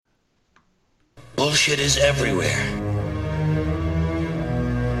Bullshit is everywhere.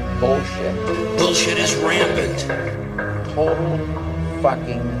 Bullshit. Bullshit is rampant. Total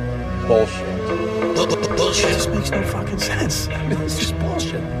fucking bullshit. Bullshit. This makes no fucking sense. I mean, it's just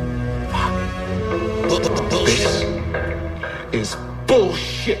bullshit. Bullshit. Is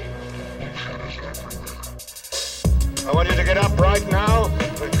bullshit. I want you to get up right now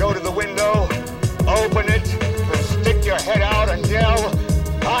and go to the window, open it, and stick your head out and yell,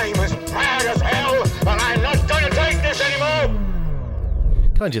 "I'm as mad as hell, and I'm not going to take this anymore!"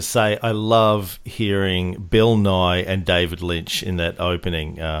 Can I just say, I love hearing Bill Nye and David Lynch in that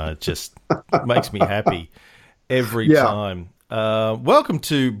opening. Just makes me happy every time. Welcome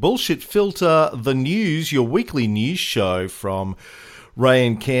to Bullshit Filter, the news, your weekly news show from Ray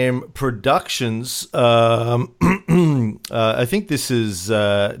and Cam Productions. I think this is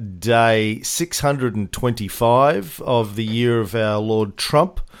day 625 of the year of our Lord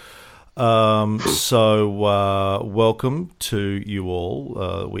Trump. So welcome to you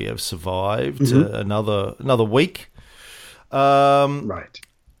all. We have survived another week. Right.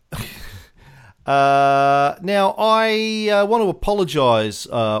 Now, I want to apologise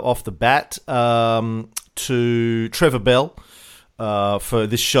off the bat to Trevor Bell for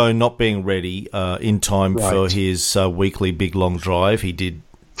this show not being ready in time for his weekly big long drive. He did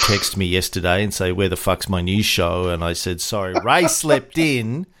text me yesterday and say, "Where the fuck's my news show?" And I said, "Sorry, Ray slept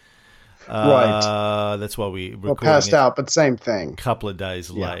in." Right. That's why we recording passed out, but same thing. Couple of days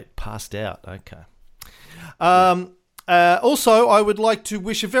late. Passed out. Okay. Also, I would like to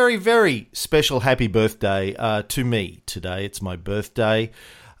wish a very, very special happy birthday to me today. It's my birthday.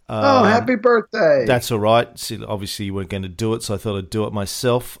 Happy birthday. That's all right. See, obviously, you weren't going to do it, so I thought I'd do it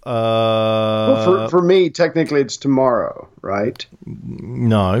myself. Well, for me, technically, it's tomorrow, right?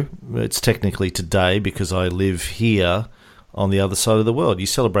 No, it's technically today because I live here on the other side of the world. You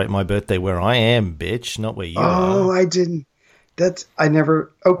celebrate my birthday where I am, bitch, not where you are. Oh, I didn't. Okay.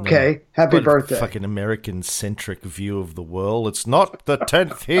 No. Happy birthday. Fucking American-centric view of the world. It's not the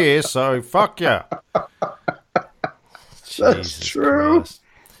 10th here, so fuck ya. That's true. Christ.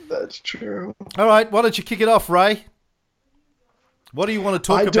 That's true. All right, why don't you kick it off, Ray? What do you want to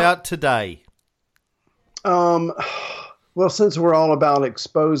talk about today? Well, since we're all about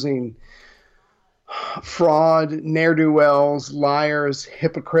exposing fraud, ne'er-do-wells, liars,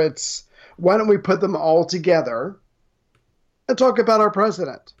 hypocrites, why don't we put them all together and talk about our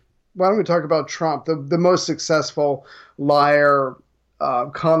president? Why don't we talk about Trump, the most successful liar,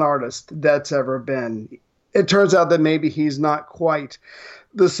 con artist that's ever been? It turns out that maybe he's not quite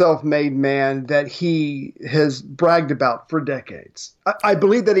the self-made man that he has bragged about for decades. I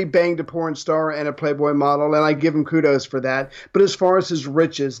believe that he banged a porn star and a Playboy model, and I give him kudos for that. But as far as his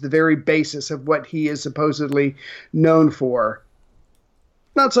riches, the very basis of what he is supposedly known for,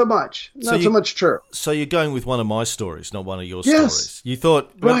 not so much. Not so much true. So you're going with one of my stories, not one of your stories. You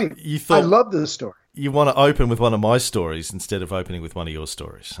thought, right? You thought I love this story. You want to open with one of my stories instead of opening with one of your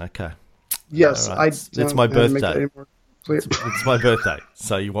stories. Okay. Yes, right. It's my birthday. It's my birthday,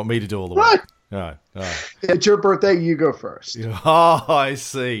 so you want me to do all the work. All right. It's your birthday, you go first. Oh, I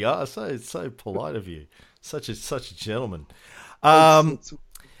see. Oh, it's so polite of you. Such a gentleman. Yeah,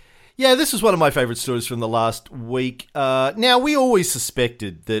 this was one of my favourite stories from the last week. Now, we always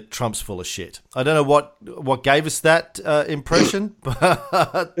suspected that Trump's full of shit. I don't know what gave us that impression,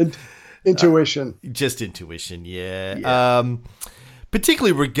 but intuition. Just intuition, yeah.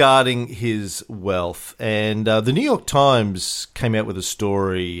 Particularly regarding his wealth. And the New York Times came out with a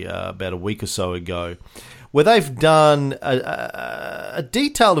story about a week or so ago where they've done a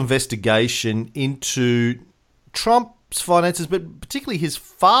detailed investigation into Trump's finances, but particularly his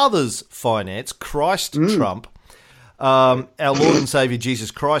father's finance, Christ Trump. Our Lord and Saviour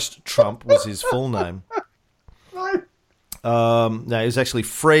Jesus Christ Trump was his full name. No, it was actually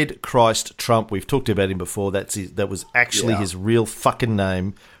Fred Christ Trump. We've talked about him before. That was actually his real fucking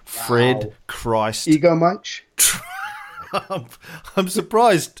name, Fred Christ. Ego much? Trump. I'm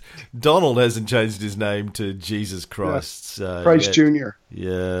surprised Donald hasn't changed his name to Jesus Christ. Christ Jr.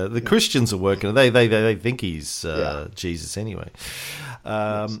 Yeah, the Christians are working. They think he's Jesus anyway.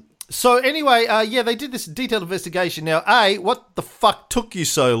 So anyway, they did this detailed investigation. Now, what the fuck took you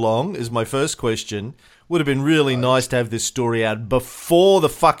so long is my first question. Would have been really nice to have this story out before the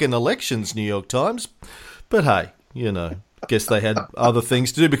fucking elections, New York Times. But hey, guess they had other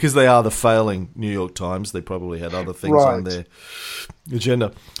things to do because they are the failing New York Times. They probably had other things on their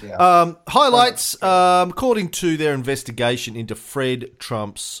agenda. Yeah. Highlights, according to their investigation into Fred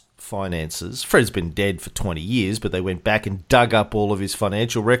Trump's finances. Fred's been dead for 20 years, but they went back and dug up all of his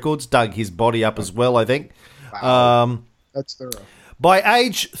financial records, dug his body up as well, I think. Wow. That's thorough. By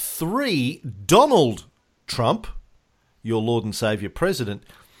age 3, Donald Trump, your Lord and Savior president,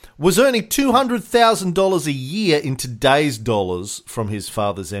 was earning $200,000 a year in today's dollars from his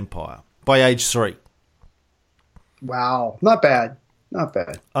father's empire. By age 3. Wow. Not bad. Not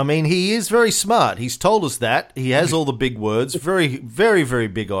bad. I mean, he is very smart. He's told us that. He has all the big words, very, very, very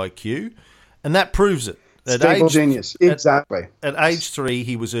big IQ, and that proves it. Stable genius. Exactly. At age 3,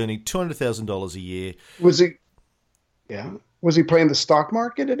 he was earning $200,000 a year. Was he? Yeah. Was he playing the stock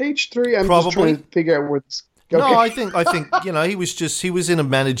market at age 3? I'm Probably. just trying to figure out where this. Okay. No, I think he was in a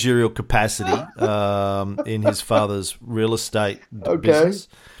managerial capacity in his father's real estate business.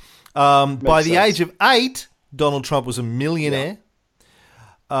 By the age of 8, Donald Trump was a millionaire,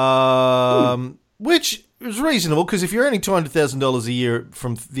 which is reasonable because if you're earning $200,000 a year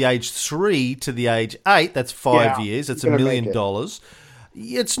from the age 3 to the age 8, that's 5 years. That's $1 million.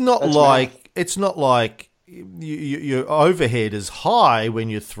 It's not like your overhead is high when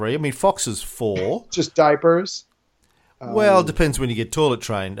you're 3. I mean, Fox is 4. Just diapers. Well, it depends when you get toilet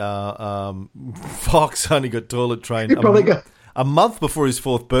trained. Fox only got toilet trained a month before his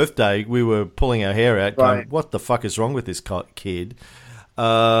 4th birthday. We were pulling our hair out, going, "What the fuck is wrong with this kid?"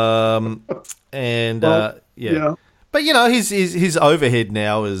 Yeah. But his overhead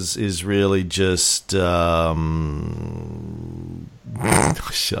now is really just.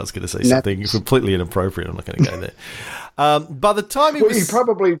 I was going to say something completely inappropriate. I'm not going to go there. By the time he was, I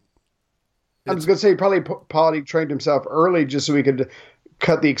was going to say he probably trained himself early just so he could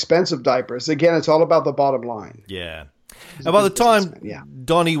cut the expensive diapers. Again, it's all about the bottom line. Yeah. And by the time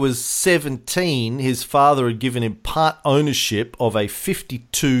Donnie was 17, his father had given him part ownership of a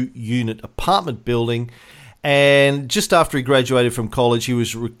 52-unit apartment building, and just after he graduated from college, he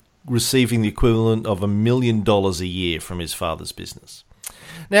was receiving the equivalent of $1 million a year from his father's business.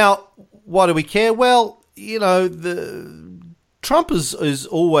 Now, why do we care? Well, Trump has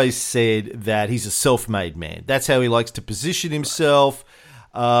always said that he's a self-made man. That's how he likes to position himself.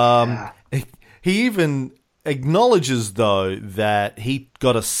 He even acknowledges, though, that he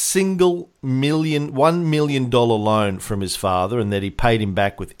got a $1 million loan from his father and that he paid him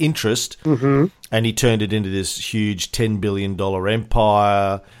back with interest, and he turned it into this huge $10 billion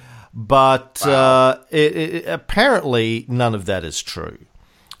empire. But apparently none of that is true.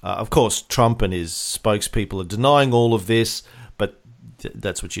 Of course, Trump and his spokespeople are denying all of this, but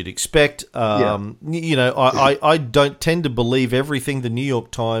that's what you'd expect. I don't tend to believe everything the New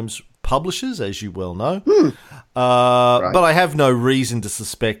York Times publishes, as you well know. But I have no reason to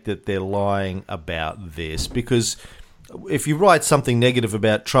suspect that they're lying about this, because if you write something negative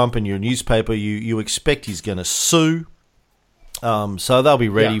about Trump in your newspaper, you expect he's going to sue. So they'll be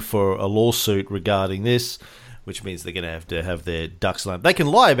ready for a lawsuit regarding this, which means they're going to have their ducks lined. They can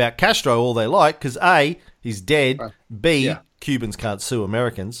lie about Castro all they like because A, he's dead, B, Cubans can't sue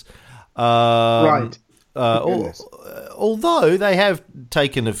Americans. Although they have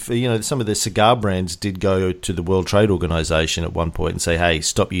taken, some of their cigar brands did go to the World Trade Organization at one point and say, hey,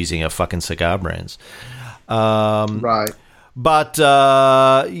 stop using our fucking cigar brands. But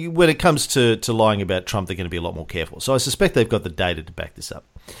when it comes to lying about Trump, they're going to be a lot more careful. So I suspect they've got the data to back this up.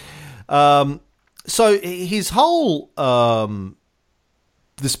 So his whole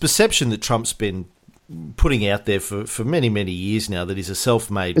this perception that Trump's been putting out there for many, many years now that he's a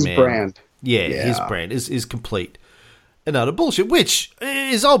self-made man. His brand. Yeah, his brand is complete and utter bullshit, which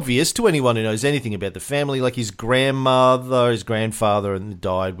is obvious to anyone who knows anything about the family. Like his grandfather and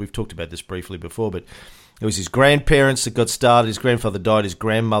died. We've talked about this briefly before, but it was his grandparents that got started. His grandfather died. His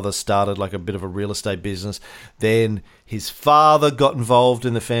grandmother started like a bit of a real estate business. Then his father got involved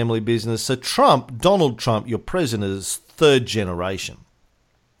in the family business. So Donald Trump, your president, is 3rd generation.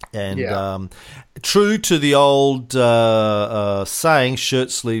 And true to the old saying, shirt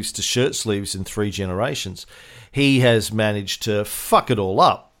sleeves to shirt sleeves in 3 generations, he has managed to fuck it all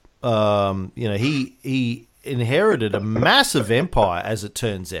up. He inherited a massive empire, as it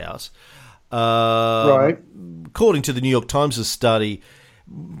turns out. According to the New York Times' study,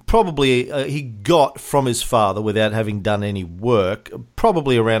 probably he got from his father, without having done any work,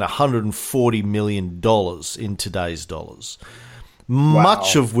 probably around $140 million in today's dollars.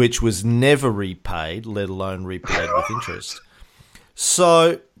 Much of which was never repaid, let alone repaid with interest.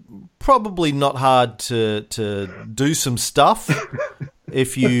 So probably not hard to do some stuff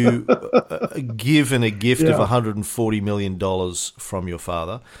if you given a gift of $140 million from your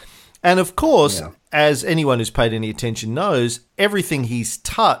father. And of course, as anyone who's paid any attention knows, everything he's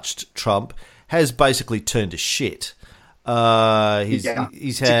touched, Trump, has basically turned to shit.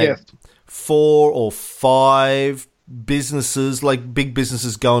 He's had 4 or 5 businesses, like big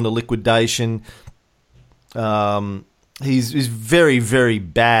businesses, go into liquidation. he's very, very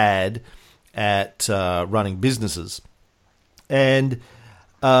bad at running businesses, and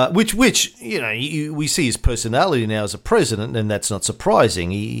which we see his personality now as a president, and that's not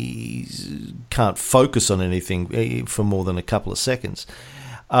surprising. He can't focus on anything for more than a couple of seconds.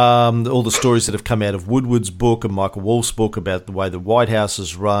 All the stories that have come out of Woodward's book and Michael Wolff's book about the way the White House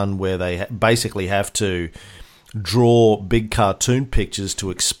is run, where they basically have to draw big cartoon pictures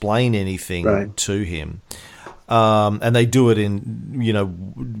to explain anything to him. And they do it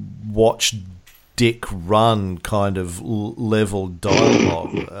in, watch Dick run kind of level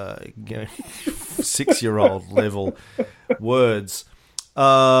dialogue, 6-year-old level words.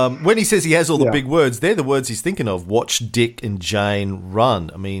 When he says he has all the big words, they're the words he's thinking of. Watch Dick and Jane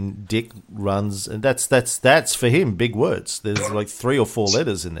run. I mean, Dick runs, and that's for him big words. There's like 3 or 4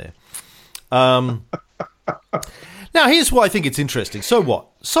 letters in there. Now, here's why I think it's interesting. So what?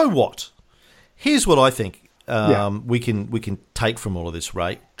 Here's what I think we can take from all of this,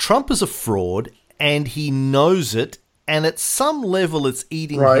 Ray. Trump is a fraud, and he knows it, and at some level it's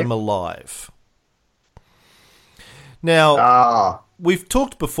eating him alive. Now, we've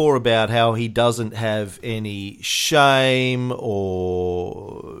talked before about how he doesn't have any shame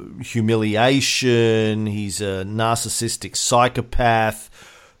or humiliation. He's a narcissistic psychopath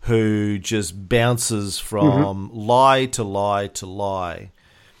who just bounces from lie to lie to lie.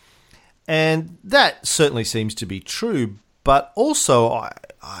 And that certainly seems to be true, but also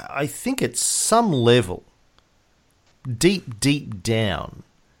I think at some level, deep down,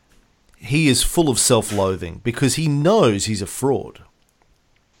 he is full of self-loathing because he knows he's a fraud.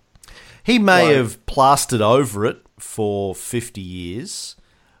 He may have plastered over it for 50 years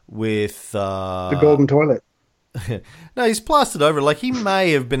with... the golden toilet. No, he's plastered over it. Like, he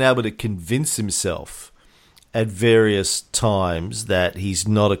may have been able to convince himself at various times that he's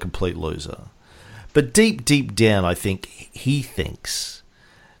not a complete loser. But deep down, I think he thinks...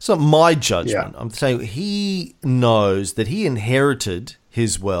 It's not my judgment. I'm saying he knows that he inherited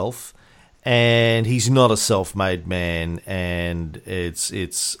his wealth and he's not a self-made man, and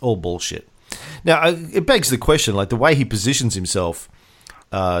it's all bullshit. Now, it begs the question, like the way he positions himself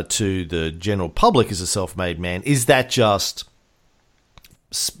to the general public as a self-made man, is that just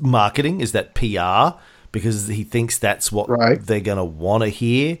marketing? Is that PR? Because he thinks that's what they're going to want to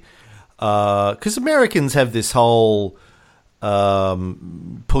hear? Because Americans have this whole...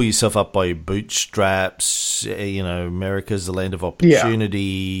 pull yourself up by your bootstraps. America's the land of opportunity.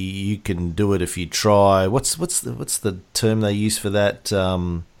 You can do it if you try. What's the term they use for that?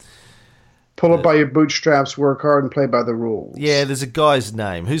 Pull up by your bootstraps, work hard, and play by the rules. Yeah, there's a guy's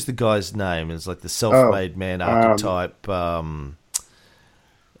name. Who's the guy's name? It's like the self-made man archetype. Fuck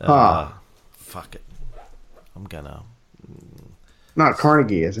it. I'm gonna. Not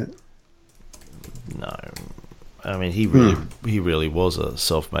Carnegie, is it? No. I mean, he really was a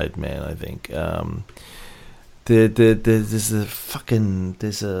self-made man, I think. There's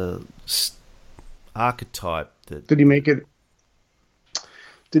a archetype that... Did he make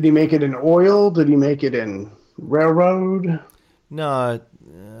it in oil? Did he make it in railroad? No,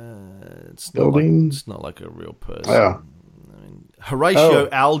 it's building. It's not like a real person. Oh. I mean, Horatio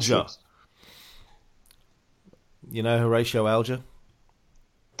Alger. You know Horatio Alger?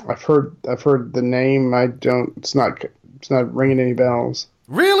 I've heard the name. It's not ringing any bells.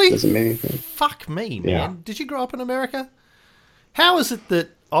 Really? Doesn't mean anything. Fuck me, man. Yeah. Did you grow up in America? How is it that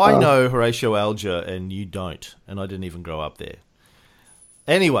I know Horatio Alger and you don't, and I didn't even grow up there?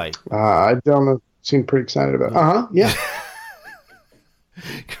 Anyway. I don't know. Seem pretty excited about it. Yeah.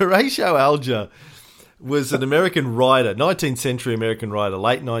 Horatio Alger was an American writer, 19th century American writer,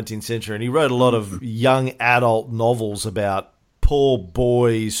 late 19th century, and he wrote a lot of young adult novels about poor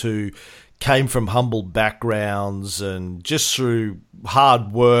boys who came from humble backgrounds and just through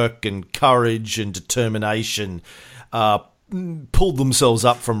hard work and courage and determination pulled themselves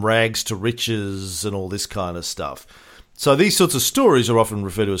up from rags to riches and all this kind of stuff. So these sorts of stories are often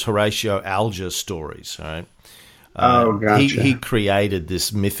referred to as Horatio Alger stories, right? Gotcha. He created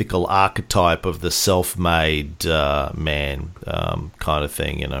this mythical archetype of the self-made man kind of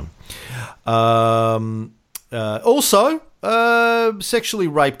thing, Also, sexually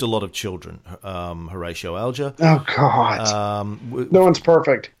raped a lot of children, Horatio Alger. Oh, God. No one's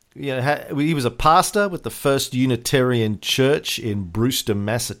perfect. Yeah, he was a pastor with the First Unitarian Church in Brewster,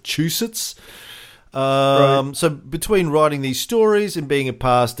 Massachusetts. So between writing these stories and being a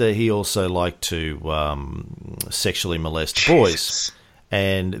pastor, he also liked to sexually molest boys.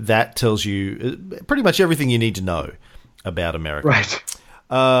 And that tells you pretty much everything you need to know about America. Right.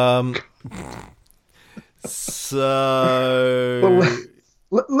 So...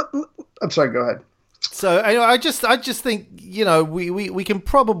 I'm sorry, go ahead. So anyway, I just think, you know, we can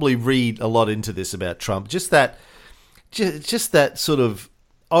probably read a lot into this about Trump. Just that sort of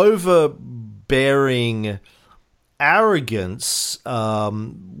overbearing arrogance,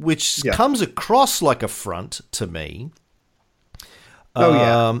 which comes across like a front to me.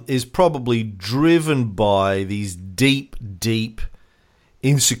 Is probably driven by these deep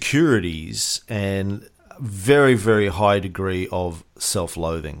insecurities and very, very high degree of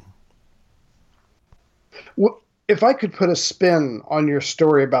self-loathing. Well, if I could put a spin on your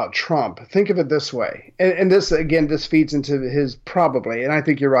story about Trump, think of it this way. And this, again, this feeds into his probably, and I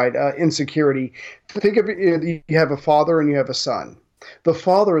think you're right, insecurity. Think of it, you have a father and you have a son. The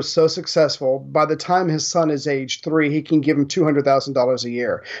father is so successful, by the time his son is age 3, he can give him $200,000 a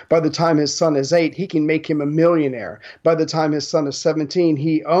year. By the time his son is 8, he can make him a millionaire. By the time his son is 17,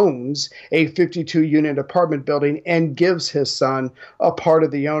 he owns a 52-unit apartment building and gives his son a part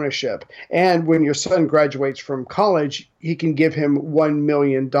of the ownership. And when your son graduates from college, he can give him $1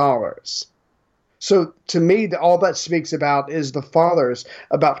 million. So to me, all that speaks about is the father's,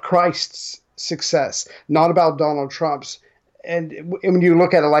 about Christ's success, not about Donald Trump's. And when you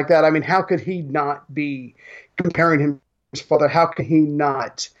look at it like that, I mean, how could he not be comparing him to his father? How could he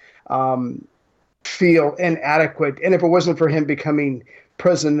not feel inadequate? And if it wasn't for him becoming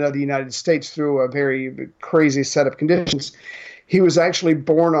president of the United States through a very crazy set of conditions, he was actually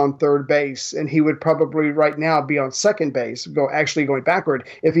born on third base, and he would probably right now be on second base, going backward,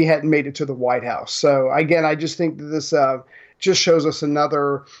 if he hadn't made it to the White House. So again, I just think that this just shows us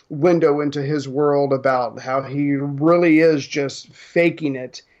another window into his world about how he really is just faking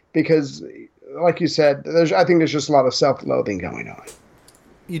it because, like you said, I think there's just a lot of self-loathing going on.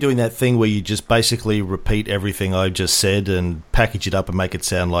 You're doing that thing where you just basically repeat everything I just said and package it up and make it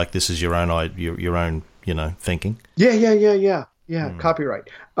sound like this is your own, thinking. Yeah. Copyright.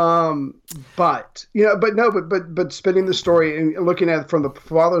 But spinning the story and looking at it from the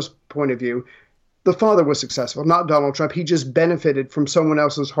father's point of view, the father was successful, not Donald Trump. He just benefited from someone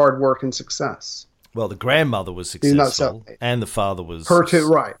else's hard work and success. Well, the grandmother was successful, and the father was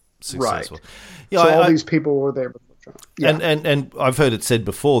successful. Right. Yeah, so all these people were there before Trump. Yeah. And I've heard it said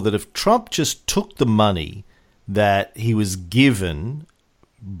before that if Trump just took the money that he was given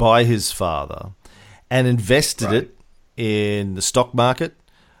by his father and invested it in the stock market,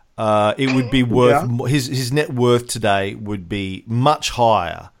 it would be worth his net worth today would be much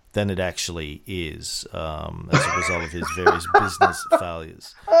higher than it actually is as a result of his various business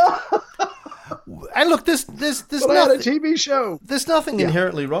failures. And look, there's nothing, a TV show. There's nothing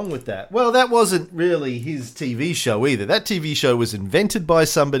inherently wrong with that. Well, that wasn't really his TV show either. That TV show was invented by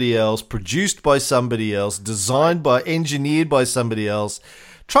somebody else, produced by somebody else, engineered by somebody else.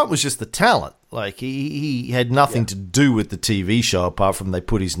 Trump was just the talent. Like he had nothing to do with the TV show apart from they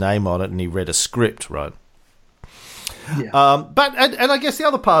put his name on it and he read a script, right? Yeah. But I guess the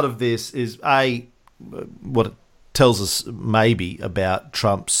other part of this is what it tells us maybe about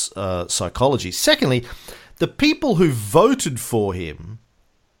Trump's psychology. Secondly, the people who voted for him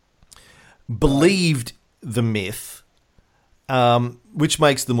believed the myth, which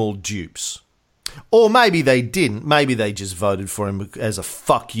makes them all dupes. Or maybe they didn't. Maybe they just voted for him as a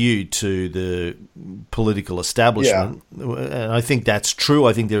fuck you to the political establishment. Yeah. And I think that's true.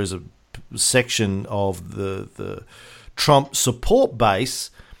 I think there is a section of the Trump support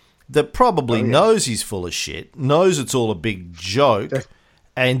base that probably knows he's full of shit, knows it's all a big joke,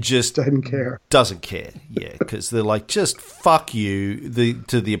 and just doesn't care. Yeah, because they're like, just fuck you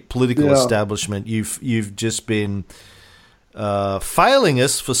to the political establishment. You've just been failing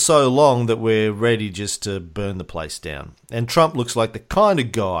us for so long that we're ready just to burn the place down. And Trump looks like the kind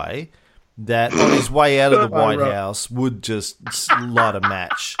of guy that on his way out of the White House would just light a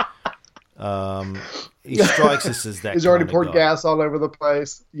match. He strikes us as that. He's already poured gas all over the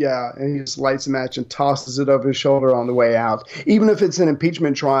place. Yeah, and he just lights a match and tosses it over his shoulder on the way out. Even if it's an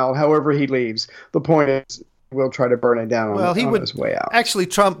impeachment trial, however he leaves, the point is we'll try to burn it down on his way out. Actually,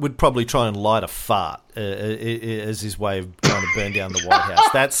 Trump would probably try and light a fart as his way of trying to burn down the White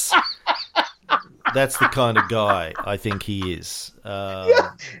House. That's the kind of guy I think he is.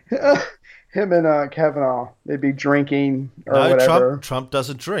 Him and Kavanaugh, they'd be drinking or whatever. Trump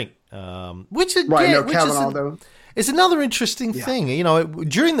doesn't drink. Which again, is another interesting thing. You know,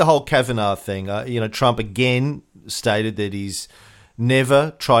 during the whole Kavanaugh thing, Trump again stated that he's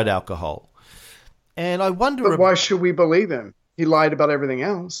never tried alcohol, and I wonder. But why should we believe him? He lied about everything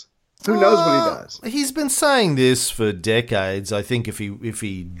else. Who knows what he does? He's been saying this for decades. I think if he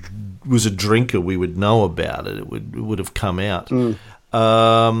was a drinker, we would know about it. It would have come out.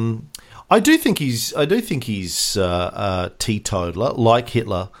 I do think he's a teetotaler, like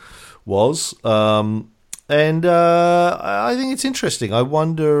Hitler was. And I think it's interesting. I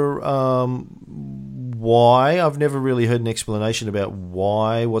wonder why. I've never really heard an explanation about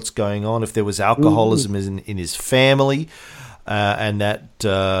what's going on. If there was alcoholism in his family, and that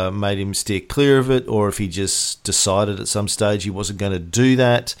made him steer clear of it, or if he just decided at some stage he wasn't going to do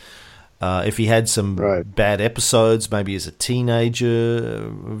that. If he had some bad episodes, maybe as a teenager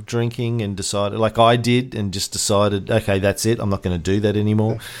of drinking and decided, like I did, and just decided, okay, that's it. I'm not going to do that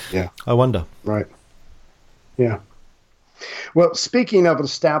anymore. Yeah. I wonder. Right. Yeah. Well, speaking of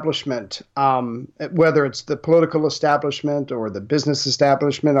establishment, whether it's the political establishment or the business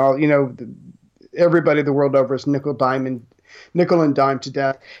establishment, everybody the world over is nickel and dime to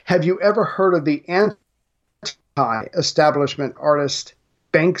death. Have you ever heard of the anti-establishment artist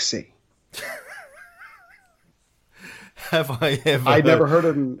Banksy? Have I ever? I'd never heard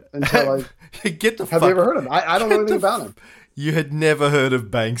of him until Get the Have you ever heard of him? I don't know anything about him. You had never heard of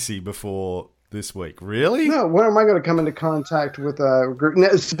Banksy before this week, really? No. When am I going to come into contact with a group? No,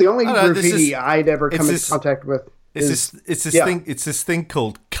 it's the only graffiti I'd ever come into contact with. It's this thing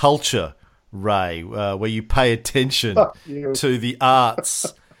called culture, Ray, where you pay attention to the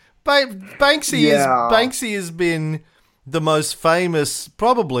arts. Banksy has been the most famous,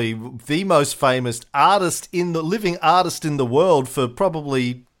 probably the most famous living artist in the world for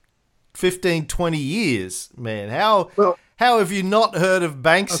probably 15, 20 years, man. How have you not heard of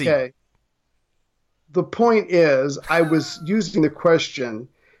Banksy? Okay. The point is, I was using the question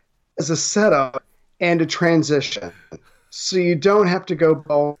as a setup and a transition, so you don't have to go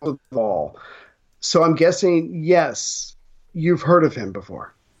ball to ball. So I'm guessing, yes, you've heard of him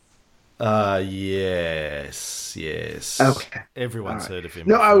before. Yes. Okay. Everyone's heard of him.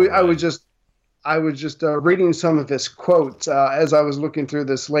 No, before, I was just reading some of his quotes as I was looking through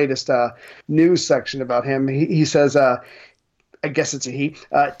this latest news section about him. He says, I guess it's a he.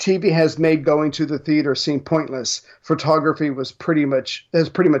 TV has made going to the theater seem pointless. Photography has pretty much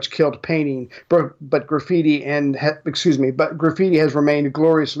killed painting, but graffiti has remained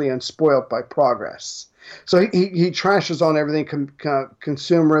gloriously unspoilt by progress. So he trashes on everything,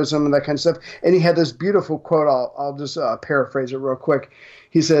 consumerism and that kind of stuff. And he had this beautiful quote. I'll just paraphrase it real quick.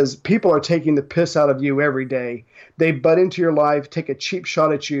 He says, "People are taking the piss out of you every day. They butt into your life, take a cheap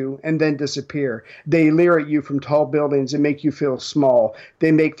shot at you, and then disappear. They leer at you from tall buildings and make you feel small.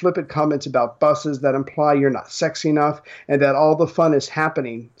 They make flippant comments about buses that imply you're not sexy enough and that all the fun is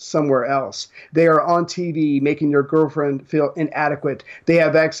happening somewhere else. They are on TV making your girlfriend feel inadequate. They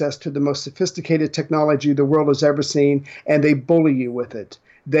have access to the most sophisticated technology the world has ever seen, and they bully you with it.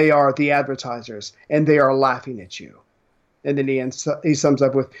 They are the advertisers, and they are laughing at you." And then he sums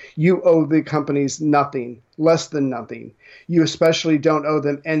up with, "You owe the companies nothing, less than nothing. You especially don't owe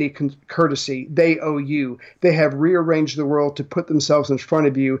them any courtesy. They owe you. They have rearranged the world to put themselves in front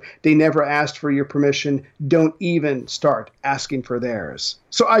of you. They never asked for your permission. Don't even start asking for theirs."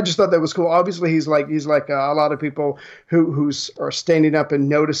 So I just thought that was cool. Obviously, he's like a lot of people who are standing up and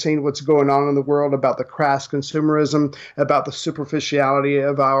noticing what's going on in the world about the crass consumerism, about the superficiality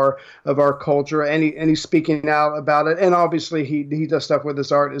of our culture, and he's speaking out about it. And obviously, he does stuff with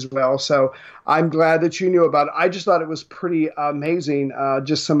his art as well. So I'm glad that you knew about it. I just thought it was pretty amazing,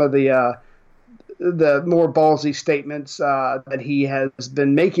 just some of the more ballsy statements that he has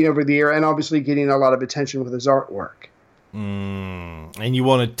been making over the year, and obviously getting a lot of attention with his artwork. And you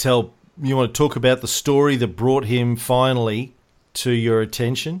want to talk about the story that brought him finally to your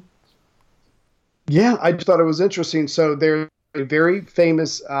attention? Yeah, I just thought it was interesting. So there's a very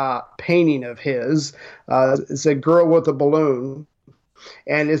famous painting of his. It's a girl with a balloon.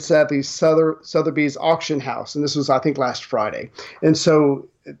 And it's at the Sotheby's auction house. And this was, I think, last Friday. And so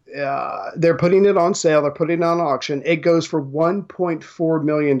they're putting it on sale. They're putting it on auction. It goes for $1.4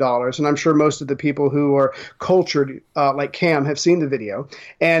 million. And I'm sure most of the people who are cultured, like Cam, have seen the video.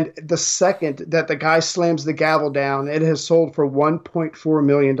 And the second that the guy slams the gavel down, it has sold for $1.4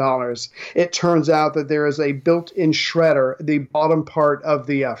 million. It turns out that there is a built-in shredder, the bottom part of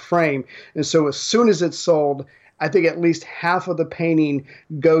the frame. And so as soon as it's sold, I think at least half of the painting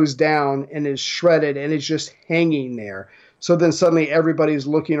goes down and is shredded and is just hanging there. So then suddenly everybody's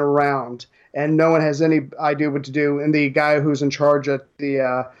looking around and no one has any idea what to do. And the guy who's in charge at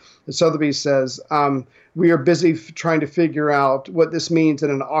the Sotheby's says, "We are busy trying to figure out what this means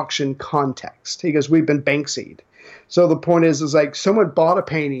in an auction context." He goes, "We've been Banksy'd." So the point is like someone bought a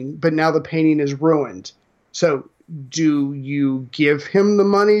painting, but now the painting is ruined. So do you give him the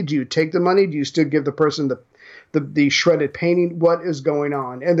money? Do you take the money? Do you still give the person the shredded painting? What is going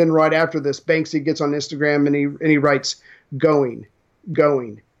on? And then right after this, Banksy gets on Instagram and he writes, going,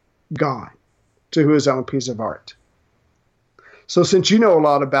 gone to his own piece of art. So since you know a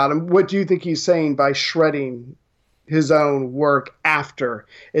lot about him, what do you think he's saying by shredding his own work after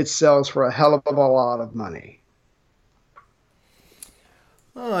it sells for a hell of a lot of money?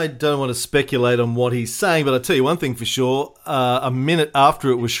 I don't want to speculate on what he's saying, but I'll tell you one thing for sure. A minute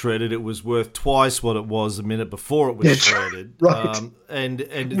after it was shredded, it was worth twice what it was a minute before it was shredded. Right. And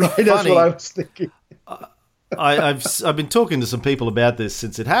it's right, funny. that's what I was thinking. I've been talking to some people about this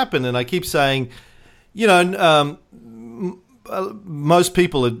since it happened, and I keep saying, you know, most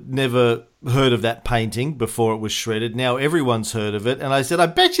people had never heard of that painting before it was shredded. Now everyone's heard of it. And I said, I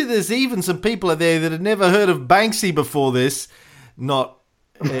bet you there's even some people out there that had never heard of Banksy before this, not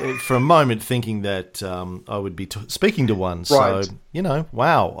for a moment thinking that I would be speaking to one. Right. So, you know,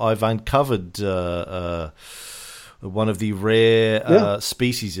 wow, I've uncovered one of the rare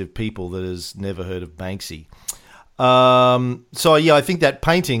species of people that has never heard of Banksy. So, yeah, I think that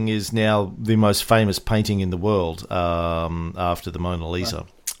painting is now the most famous painting in the world after the Mona Lisa.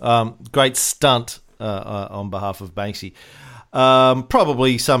 Great stunt on behalf of Banksy.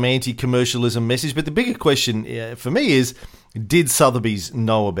 Probably some anti-commercialism message, but the bigger question for me is, did Sotheby's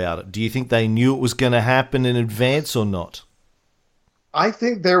know about it? Do you think they knew it was going to happen in advance or not? I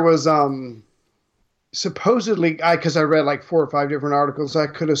think there was supposedly, because I read like 4 or 5 different articles, I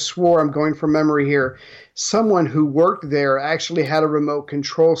could have swore, I'm going from memory here, someone who worked there actually had a remote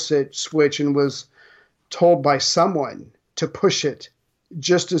control switch and was told by someone to push it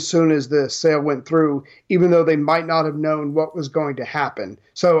just as soon as the sale went through, even though they might not have known what was going to happen.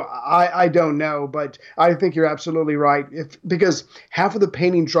 So I don't know, but I think you're absolutely right. Because half of the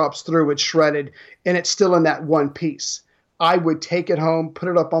painting drops through, it's shredded, and it's still in that one piece. I would take it home, put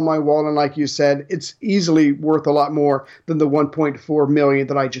it up on my wall, and like you said, it's easily worth a lot more than the $1.4 million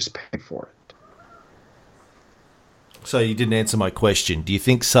that I just paid for it. So you didn't answer my question. Do you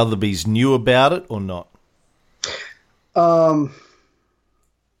think Sotheby's knew about it or not? I'm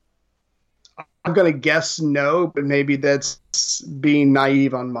going to guess no, but maybe that's being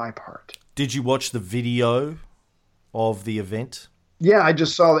naive on my part. Did you watch the video of the event? Yeah, I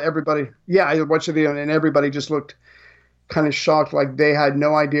just saw everybody. Yeah, I watched the video, and everybody just looked kind of shocked, like they had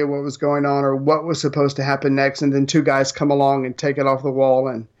no idea what was going on or what was supposed to happen next. And then 2 guys come along and take it off the wall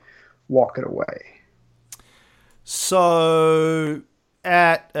and walk it away. So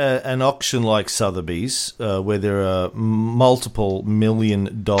at an auction like Sotheby's, where there are multiple $1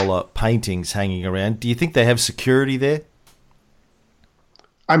 million paintings hanging around, do you think they have security there?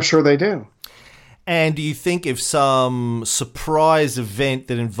 I'm sure they do. And do you think if some surprise event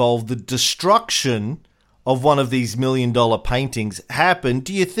that involved the destruction of one of these $1 million paintings happened,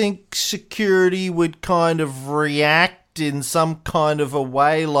 do you think security would kind of react in some kind of a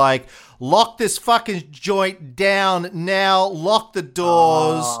way, like, lock this fucking joint down now, lock the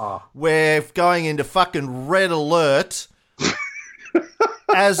doors, we're going into fucking red alert,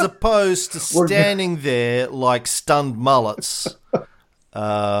 as opposed to standing there like stunned mullets,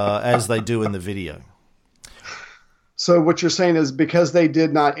 as they do in the video? So what you're saying is because they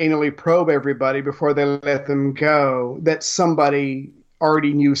did not anally probe everybody before they let them go, that somebody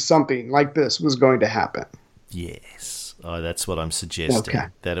already knew something like this was going to happen. Yes. That's what I'm suggesting. Okay.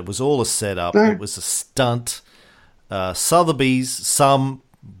 That it was all a setup. Right. It was a stunt. Sotheby's,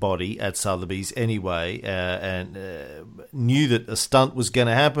 somebody at Sotheby's anyway, and knew that a stunt was going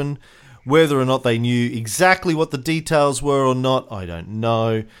to happen. Whether or not they knew exactly what the details were or not, I don't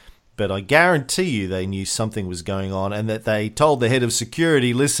know. But I guarantee you they knew something was going on, and that they told the head of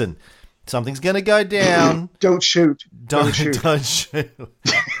security, listen, something's going to go down. Don't shoot. Don't shoot. Don't shoot.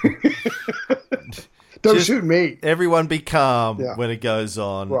 Don't shoot me. Everyone be calm when it goes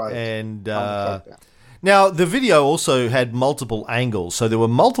on. Right. And now the video also had multiple angles. So there were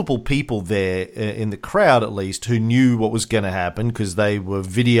multiple people there, in the crowd at least, who knew what was going to happen because they were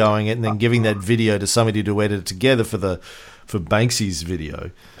videoing it and then giving that video to somebody to edit it together for Banksy's video.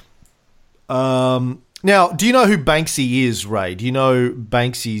 Now, do you know who Banksy is, Ray? Do you know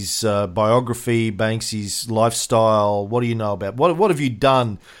Banksy's biography, Banksy's lifestyle? What do you know about? What have you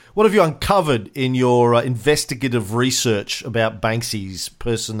done? What have you uncovered in your investigative research about Banksy's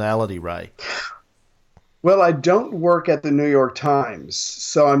personality, Ray? Well, I don't work at the New York Times,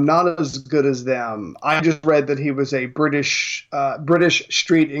 so I'm not as good as them. I just read that he was a British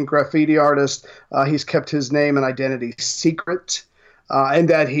street and graffiti artist. He's kept his name and identity secret. And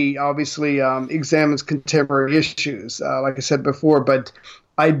that he obviously examines contemporary issues, like I said before, but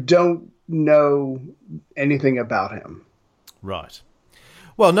I don't know anything about him. Right.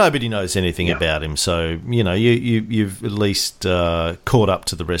 Well, nobody knows anything about him, so, you know, you've at least caught up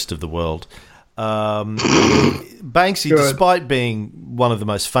to the rest of the world. Banksy, Good. despite being one of the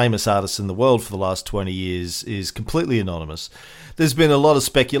most famous artists in the world for the last 20 years, is completely anonymous. There's been a lot of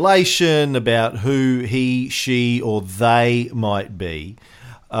speculation about who he, she, or they might be.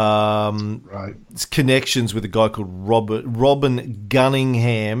 Right. It's connections with a guy called Robin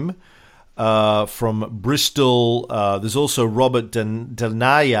Gunningham from Bristol. There's also Robert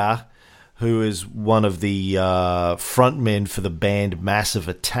Danaya, who is one of the frontmen for the band Massive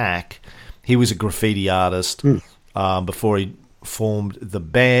Attack. He was a graffiti artist before he formed the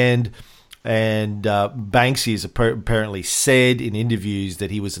band. And Banksy has apparently said in interviews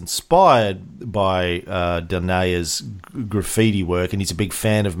that he was inspired by Danaya's graffiti work, and he's a big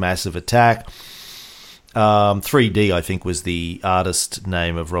fan of Massive Attack. 3D, I think, was the artist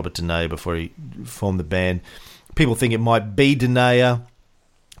name of Robert Danaya before he formed the band. People think it might be Danaya.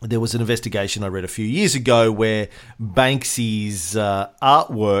 There was an investigation I read a few years ago where Banksy's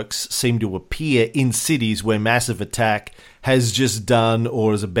artworks seem to appear in cities where Massive Attack has just done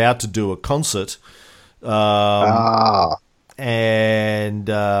or is about to do a concert. And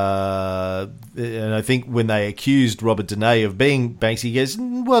I think when they accused Robert Danaya of being Banksy, he goes,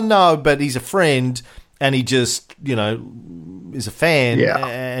 well, no, but he's a friend and he just, is a fan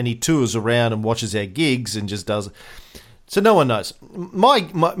and he tours around and watches our gigs and just does. So no one knows.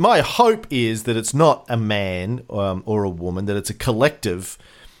 My hope is that it's not a man or a woman, that it's a collective,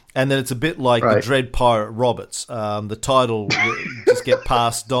 and that it's a bit like the Dread Pirate Roberts. The title will just get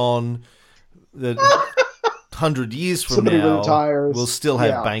passed on. That 100 years from Somebody now, retires. we'll still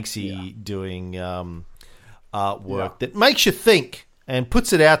have Banksy doing artwork that makes you think and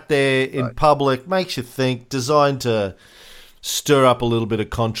puts it out there in public, makes you think, designed to stir up a little bit of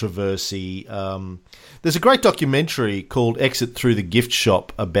controversy. There's a great documentary called Exit Through the Gift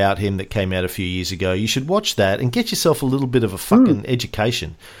Shop about him that came out a few years ago. You should watch that and get yourself a little bit of a fucking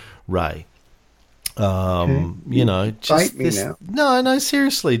education, Ray. Just Bite me this. now. No,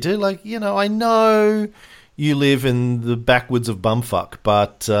 seriously, dude. I know you live in the backwoods of bumfuck,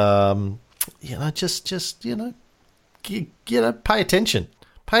 but pay attention.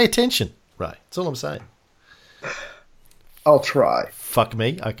 Pay attention, Ray. That's all I'm saying. I'll try. Fuck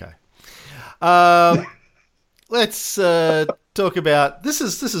me. Okay. Let's talk about this.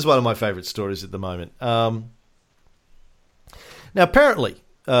 Is one of my favourite stories at the moment. Now, apparently,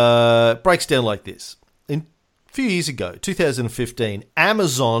 it breaks down like this. A few years ago, 2015,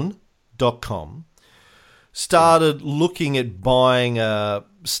 Amazon.com started looking at buying a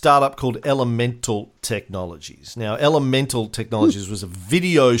startup called Elemental Technologies. Now, Elemental Technologies was a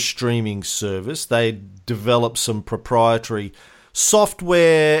video streaming service. They developed some proprietary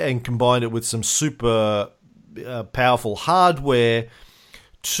software and combined it with some super powerful hardware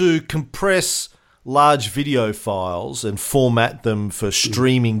to compress large video files and format them for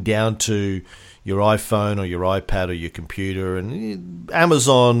streaming down to your iPhone or your iPad or your computer. And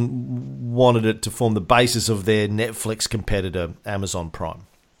Amazon wanted it to form the basis of their Netflix competitor, Amazon Prime.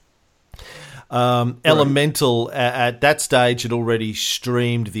 Elemental at that stage had already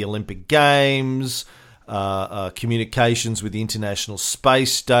streamed the Olympic Games, communications with the International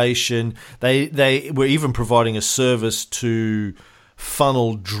Space Station. They were even providing a service to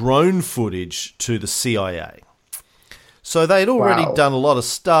funnel drone footage to the CIA. So they'd already done a lot of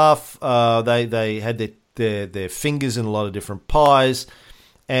stuff. They had their fingers in a lot of different pies,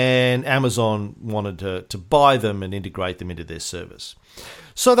 and Amazon wanted to buy them and integrate them into their service.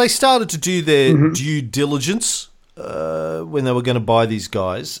 So they started to do their due diligence when they were going to buy these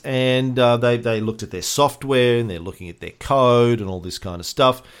guys, and they looked at their software and they're looking at their code and all this kind of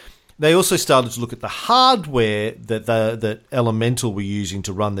stuff. They also started to look at the hardware that Elemental were using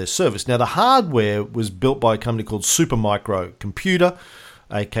to run their service. Now, the hardware was built by a company called Supermicro Computer,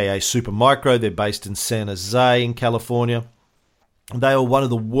 aka Supermicro. They're based in San Jose in California. They are one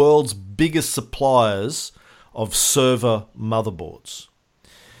of the world's biggest suppliers of server motherboards.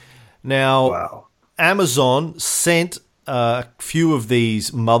 Now, Amazon sent a few of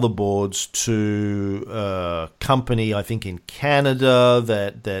these motherboards to a company, I think in Canada,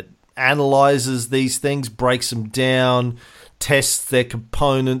 that analyzes these things, breaks them down, tests their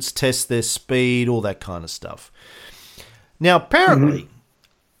components, tests their speed, all that kind of stuff. Now, apparently,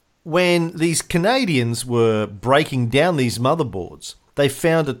 when these Canadians were breaking down these motherboards, they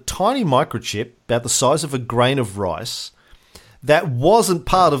found a tiny microchip about the size of a grain of rice that wasn't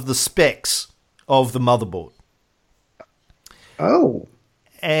part of the specs of the motherboard. Oh.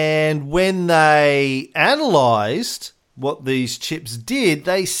 And when they analysed what these chips did,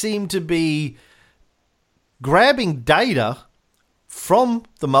 they seemed to be grabbing data from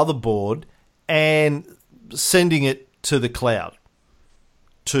the motherboard and sending it to the cloud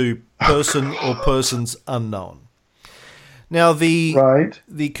to person or persons unknown. Now, the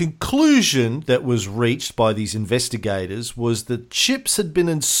conclusion that was reached by these investigators was that chips had been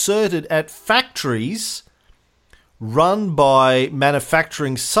inserted at factories run by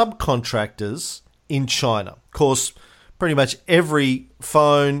manufacturing subcontractors in China. Of course, pretty much every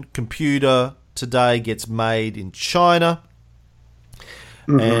phone, computer today gets made in China,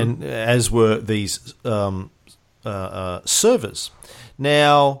 and as were these servers.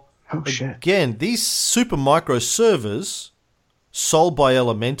 Now, again, these Supermicro servers sold by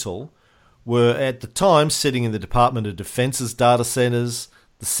Elemental were at the time sitting in the Department of Defense's data centers,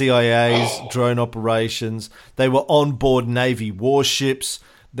 the CIA's drone operations. They were on board Navy warships.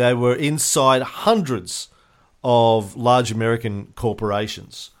 They were inside hundreds of large American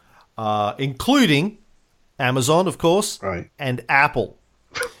corporations, including Amazon, of course, and Apple.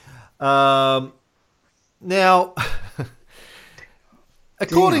 Now,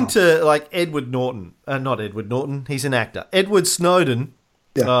 according to like Edward Norton, not Edward Norton, he's an actor. Edward Snowden,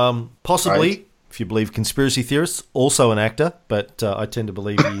 possibly, if you believe conspiracy theorists, also an actor, but I tend to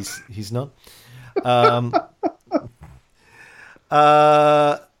believe he's not.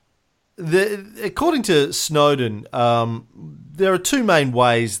 According to Snowden, there are two main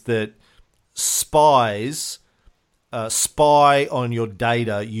ways that spies spy on your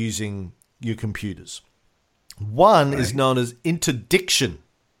data using your computers. One is known as interdiction,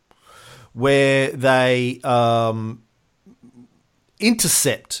 where they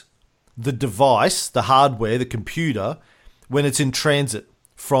intercept the device, the hardware, the computer, when it's in transit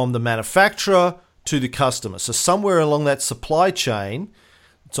from the manufacturer to the customer. So somewhere along that supply chain,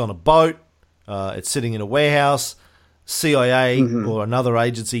 it's on a boat, it's sitting in a warehouse, CIA or another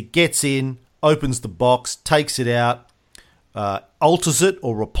agency gets in, opens the box, takes it out, alters it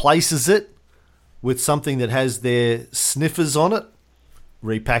or replaces it with something that has their sniffers on it,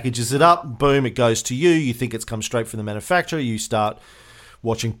 repackages it up, boom, it goes to you. You think it's come straight from the manufacturer. You start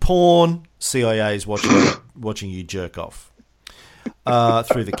watching porn. CIA is watching you jerk off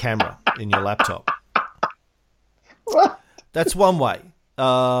through the camera in your laptop. What? That's one way.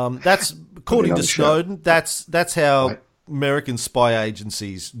 That's according to Snowden. That's how American spy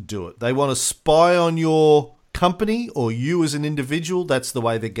agencies do it. They want to spy on your company or you as an individual. That's the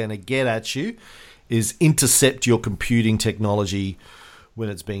way they're going to get at you, is intercept your computing technology when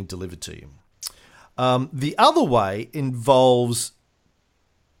it's being delivered to you. The other way involves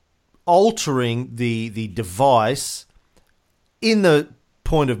altering the device in the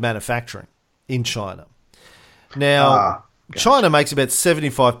point of manufacturing in China. Now, China makes about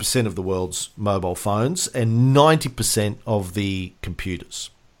 75% of the world's mobile phones and 90% of the computers.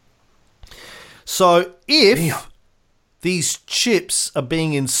 So if these chips are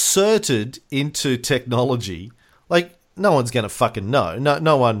being inserted into technology, like no one's going to fucking know.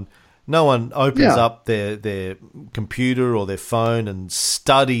 No one opens up their computer or their phone and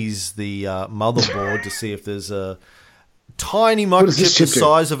studies the motherboard to see if there's a tiny microchip the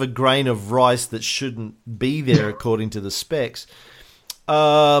size of a grain of rice that shouldn't be there according to the specs.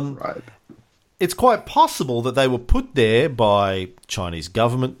 It's quite possible that they were put there by Chinese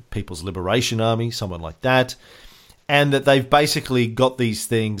government, People's Liberation Army, someone like that, and that they've basically got these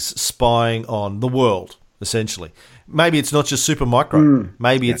things spying on the world, essentially. Maybe it's not just Supermicro.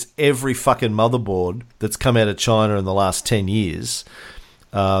 Maybe it's every fucking motherboard that's come out of China in the last 10 years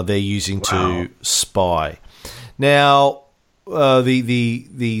they're using to spy. Now,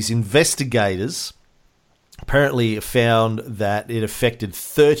 these investigators apparently found that it affected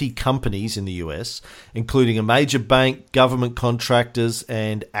 30 companies in the US, including a major bank, government contractors,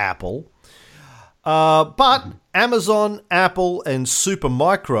 and Apple. But Amazon, Apple, and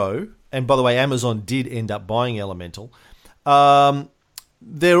Supermicro, and by the way, Amazon did end up buying Elemental,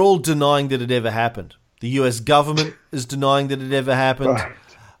 they're all denying that it ever happened. The US government is denying that it ever happened.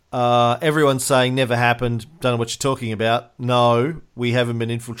 Everyone's saying never happened. Don't know what you're talking about. No, we haven't been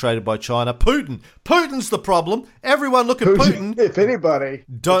infiltrated by China. Putin's the problem. Everyone look at Putin. If anybody.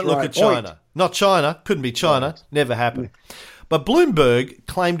 Don't look at China. Point. Not China. Couldn't be China. Never happened. But Bloomberg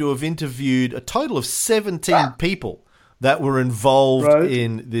claimed to have interviewed a total of 17 people that were involved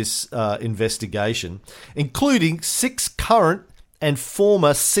in this investigation, including 6 current and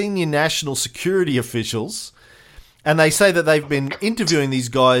former senior national security officials. And they say that they've been interviewing these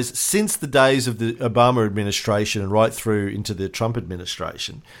guys since the days of the Obama administration and right through into the Trump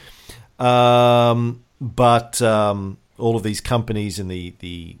administration. But all of these companies and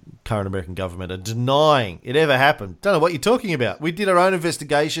the current American government are denying it ever happened. Don't know what you're talking about. We did our own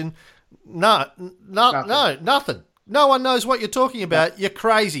investigation. Nothing. No one knows what you're talking about. You're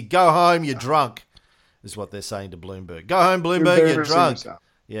crazy. Go home. You're drunk, is what they're saying to Bloomberg. Go home, Bloomberg. You're drunk.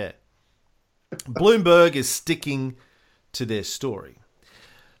 Yeah. Bloomberg is sticking to their story.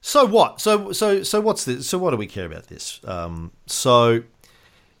 So what? So what's this? So what do we care about this? So,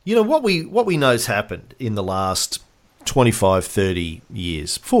 you know, what we know has happened in the last 25, 30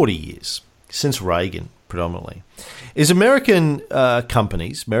 years, 40 years, since Reagan predominantly, is American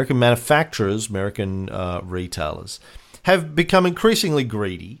companies, American manufacturers, American retailers have become increasingly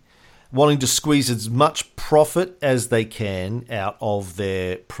greedy, wanting to squeeze as much profit as they can out of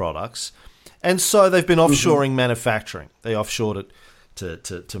their products. And so they've been offshoring manufacturing. They offshored it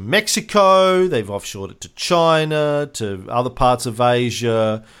to Mexico, they've offshored it to China, to other parts of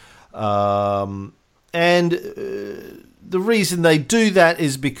Asia. And the reason they do that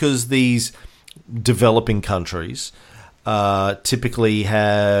is because these developing countries typically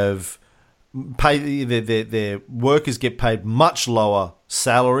have their workers get paid much lower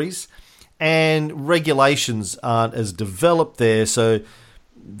salaries, and regulations aren't as developed there, so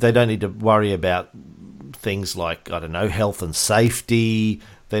they don't need to worry about things like, I don't know, health and safety.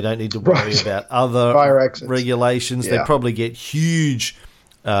 They don't need to worry about other regulations. Yeah. They probably get huge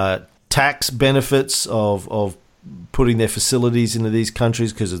tax benefits of putting their facilities into these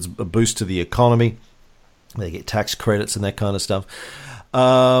countries because it's a boost to the economy. They get tax credits and that kind of stuff.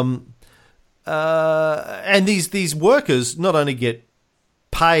 And these workers not only get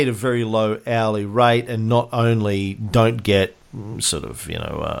paid a very low hourly rate and not only don't get sort of, you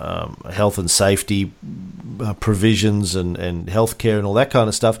know, health and safety provisions and healthcare and all that kind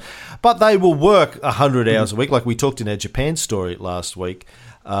of stuff, but they will work 100 hours a week, like we talked in our Japan story last week.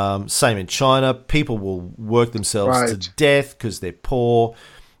 Same in China. People will work themselves to death because they're poor.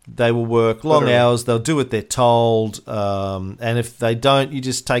 They will work long hours. They'll do what they're told. And if they don't, you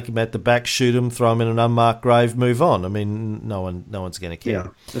just take them at the back, shoot them, throw them in an unmarked grave, move on. I mean, no one's going to care. Yeah,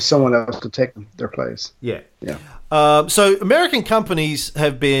 there's someone else to take their place. Yeah. Yeah. So American companies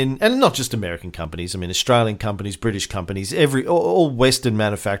have been, and not just American companies, I mean, Australian companies, British companies, all Western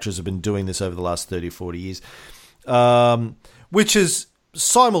manufacturers have been doing this over the last 30, 40 years, which has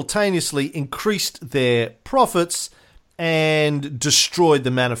simultaneously increased their profits and destroyed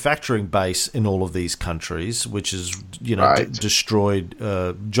the manufacturing base in all of these countries, which has, you know, destroyed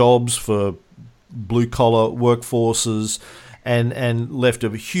jobs for blue-collar workforces and left a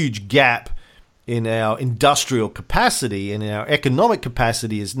huge gap in our industrial capacity and in our economic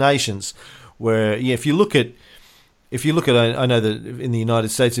capacity as nations. Where, yeah, if you look at, I know that in the United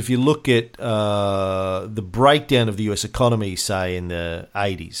States, if you look at the breakdown of the US economy, say in the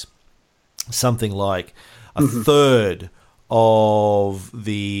 80s, something like a third of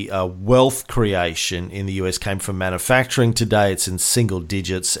the wealth creation in the US came from manufacturing. Today it's in single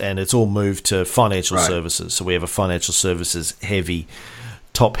digits, and it's all moved to financial services. So we have a financial services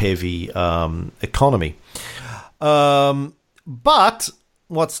top-heavy economy. But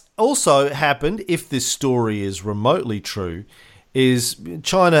what's also happened, if this story is remotely true, is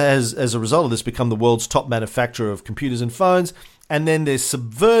China has, as a result of this, become the world's top manufacturer of computers and phones, and then they're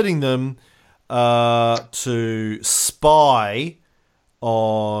subverting them to spy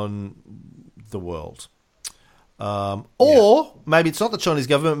on the world. Or maybe it's not the Chinese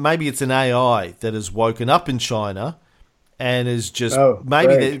government, maybe it's an AI that has woken up in China and is just,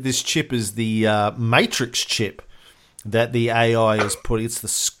 this chip is the Matrix chip that the AI is putting. It's the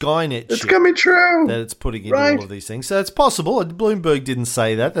Skynet chip. It's coming true. That it's putting into all of these things. So it's possible. Bloomberg didn't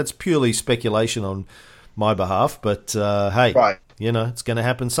say that. That's purely speculation on my behalf. But hey, you know, it's going to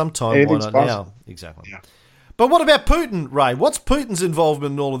happen sometime. Anything's Why not possible. now? Exactly. Yeah. But what about Putin, Ray? What's Putin's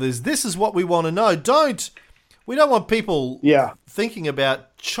involvement in all of this? This is what we want to know. We don't want people thinking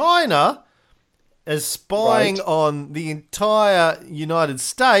about China as spying on the entire United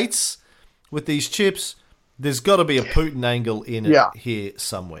States with these chips. There's got to be a Putin angle in it here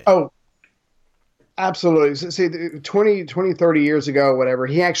somewhere. Oh, absolutely. See, 20, 30 years ago, whatever,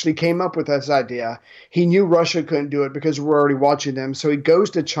 he actually came up with this idea. He knew Russia couldn't do it because we're already watching them. So he goes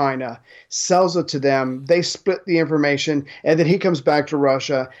to China, sells it to them. They split the information, and then he comes back to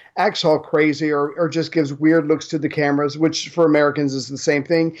Russia, acts all crazy or just gives weird looks to the cameras, which for Americans is the same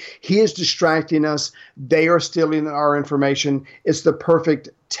thing. He is distracting us. They are stealing our information. It's the perfect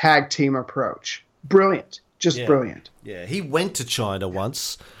tag team approach. Brilliant. Just brilliant. Yeah, he went to China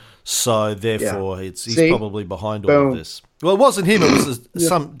once, so therefore he's probably behind all of this. Well, it wasn't him. It was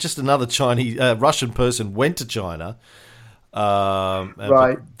just another Chinese, Russian person went to China,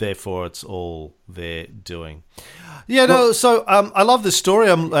 but therefore it's all they're doing. Yeah, no. So I love this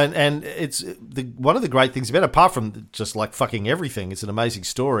story, and it's one of the great things about it, apart from just like fucking everything. It's an amazing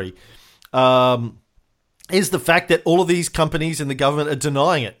story. Is the fact that all of these companies and the government are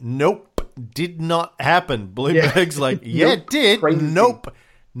denying it. Nope. Did not happen. Bloomberg's like, it did. Crazy. Nope.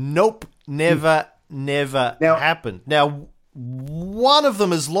 Nope, never happened. Now, one of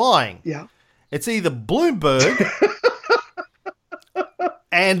them is lying. Yeah. It's either Bloomberg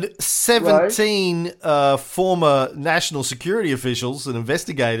and 17 former national security officials and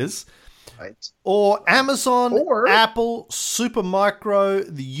investigators, Right. or Amazon, Or- Apple, Supermicro,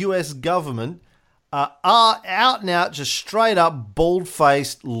 the US government are out and out, just straight up,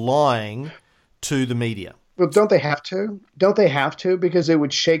 bald-faced lying to the media. Well, don't they have to? Don't they have to? Because it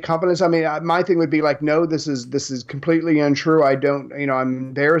would shake confidence. I mean, my thing would be like, no, this is completely untrue. I don't, I'm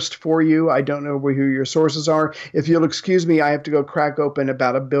embarrassed for you. I don't know who your sources are. If you'll excuse me, I have to go crack open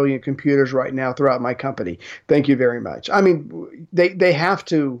about 1 billion computers right now throughout my company. Thank you very much. I mean, they have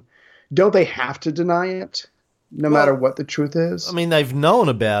to. Don't they have to deny it, no matter what the truth is? I mean, they've known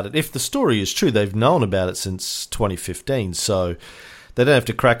about it. If the story is true, they've known about it since 2015. So they don't have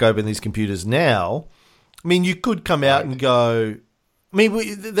to crack open these computers now. I mean, you could come out and go, I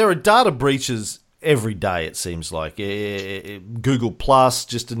mean, there are data breaches every day, it seems like. Google Plus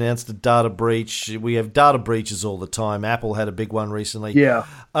just announced a data breach. We have data breaches all the time. Apple had a big one recently. Yeah.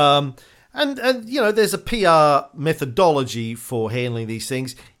 And there's a PR methodology for handling these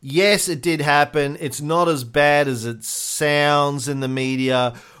things. Yes, it did happen. It's not as bad as it sounds in the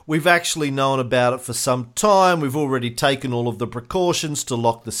media. We've actually known about it for some time. We've already taken all of the precautions to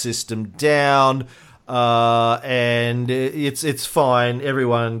lock the system down. And it's fine.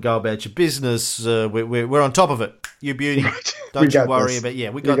 Everyone go about your business. We're on top of it. You beauty. Don't you worry about. Yeah,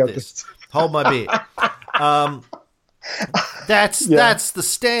 we got this. Hold my beer. That's the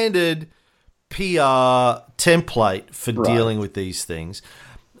standard PR template for dealing with these things.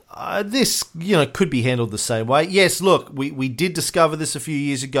 This could be handled the same way. Yes, look, we did discover this a few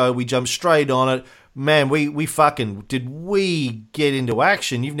years ago. We jumped straight on it. Man, we fucking did we get into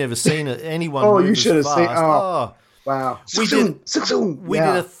action? You've never seen anyone. Oh, move you as should have fast. seen. Oh, wow. We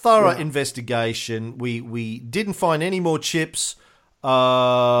did a thorough investigation. We didn't find any more chips.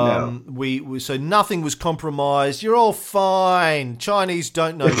 No. So nothing was compromised. You're all fine. Chinese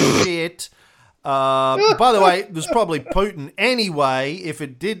don't know shit. By the way, it was probably Putin anyway. If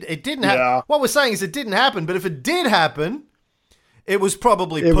it didn't happen. Yeah. What we're saying is it didn't happen. But if it did happen, it was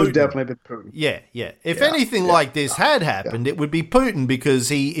probably Putin. It would definitely be Putin. Yeah. If anything like this had happened, it would be Putin, because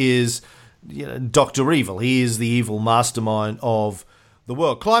he is, Dr. Evil. He is the evil mastermind of the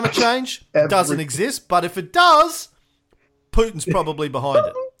world. Climate change doesn't exist, but if it does, Putin's probably behind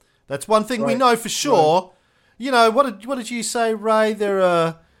it. That's one thing we know for sure. Right. What did you say, Ray? There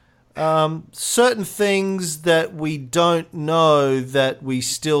are certain things that we don't know that we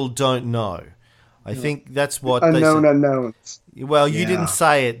still don't know. I think that's what unknown unknowns. Well, you didn't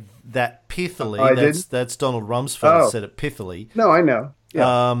say it that pithily. That's Donald Rumsfeld said it pithily. No, I know.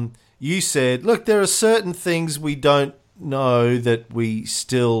 Yeah. You said, look, there are certain things we don't know that we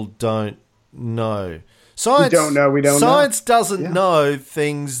still don't know. Science, we don't know. Science doesn't know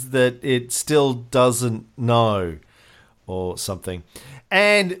things that it still doesn't know, or something.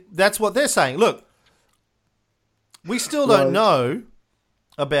 And that's what they're saying. Look, we still don't know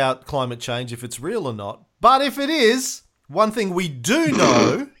about climate change, if it's real or not. But if it is, one thing we do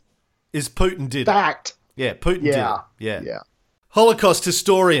know is Putin did it. Fact. Yeah, Putin did it. Yeah. Holocaust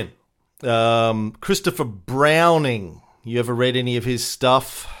historian, Christopher Browning. You ever read any of his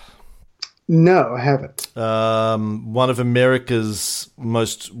stuff? No, I haven't. One of America's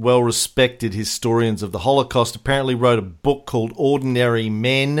most well-respected historians of the Holocaust apparently wrote a book called Ordinary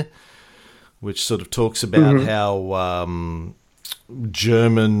Men, which sort of talks about how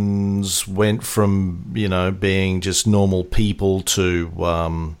Germans went from, being just normal people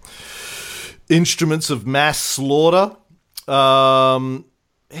to instruments of mass slaughter.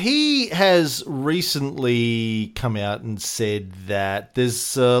 He has recently come out and said that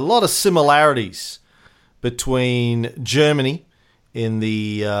there's a lot of similarities between Germany in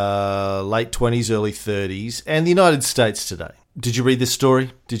the late 20s, early 30s, and the United States today. Did you read this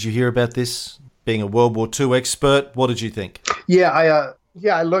story? Did you hear about this? Being a World War II expert, what did you think? Yeah,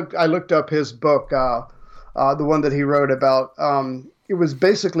 I looked up his book, the one that he wrote about. It was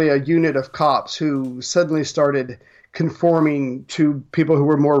basically a unit of cops who suddenly started conforming to people who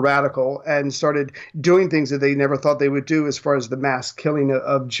were more radical and started doing things that they never thought they would do as far as the mass killing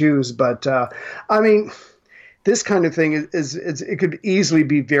of Jews. But I mean, this kind of thing is it could easily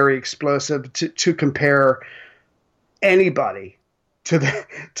be very explosive to compare anybody to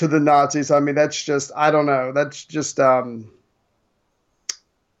the Nazis. I mean, that's just, I don't know. That's just,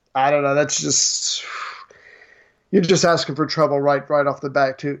 That's just, you're just asking for trouble right off the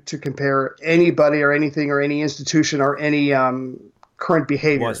bat to compare anybody or anything or any institution or any current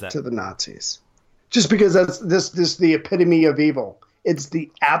behavior to the Nazis. Just because that's this the epitome of evil It's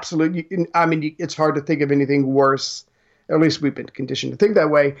the absolute. I mean, it's hard to think of anything worse. At least we've been conditioned to think that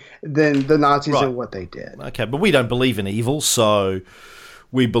way than the Nazis and what they did. Okay, but we don't believe in evil, so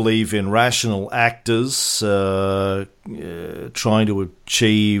we believe in rational actors trying to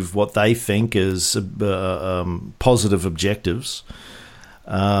achieve what they think is positive objectives.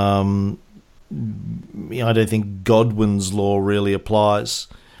 I don't think Godwin's law really applies.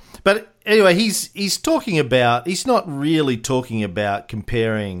 But anyway, he's talking about, he's not really talking about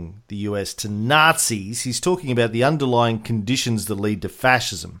comparing the US to Nazis. He's talking about the underlying conditions that lead to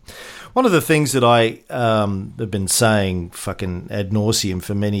fascism. One of the things that I have been saying fucking ad nauseum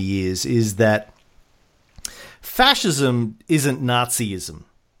for many years is that fascism isn't Nazism.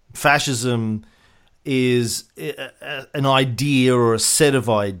 Fascism is an idea or a set of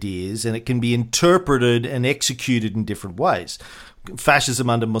ideas, and it can be interpreted and executed in different ways. Fascism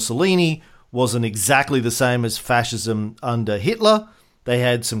under Mussolini wasn't exactly the same as fascism under Hitler. They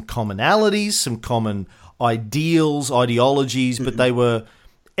had some commonalities, some common ideologies, but they were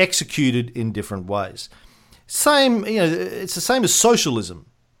executed in different ways. Same, it's the same as socialism.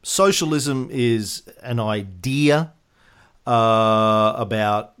 Socialism is an idea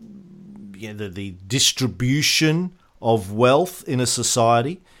about the distribution of wealth in a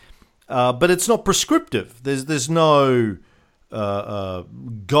society, but it's not prescriptive. There's no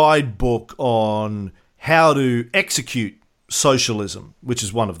guidebook on how to execute socialism, which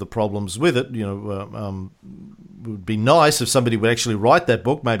is one of the problems with it. It would be nice if somebody would actually write that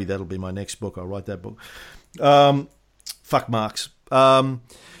book. Maybe that'll be my next book. I'll write that book. Fuck Marx.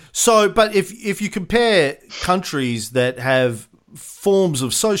 But if you compare countries that have forms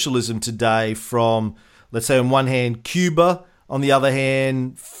of socialism today from, let's say, on one hand, Cuba, on the other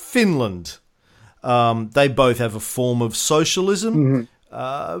hand, Finland, they both have a form of socialism,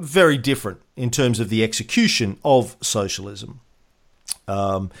 very different in terms of the execution of socialism.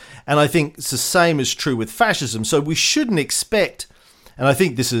 And I think it's the same is true with fascism. So we shouldn't expect, and I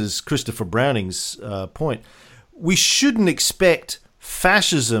think this is Christopher Browning's point, we shouldn't expect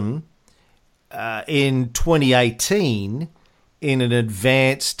fascism in 2018 in an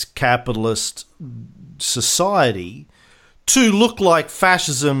advanced capitalist society to look like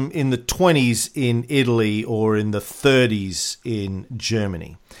fascism in the 20s in Italy or in the 30s in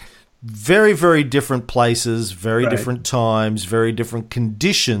Germany. Very, very different places, very different times, very different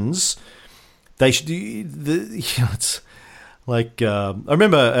conditions. They should, it's like, I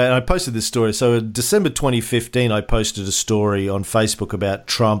remember, and I posted this story. So in December 2015, I posted a story on Facebook about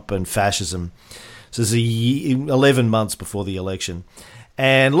Trump and fascism. So this is 11 months before the election.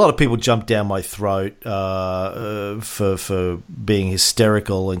 And a lot of people jumped down my throat for being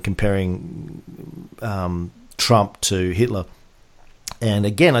hysterical and comparing Trump to Hitler. And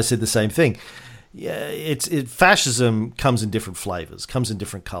again, I said the same thing. Fascism comes in different flavors, comes in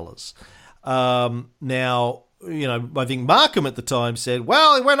different colors. Now, I think Markham at the time said,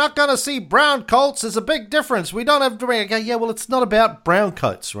 well, we're not going to see brown coats. There's a big difference. We don't have to bring. Okay, yeah, well, it's not about brown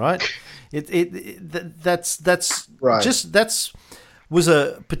coats, right? That's right. That's was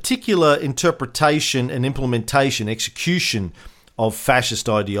a particular interpretation and implementation, execution of fascist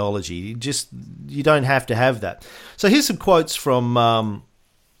ideology. You don't have to have that. So here's some quotes from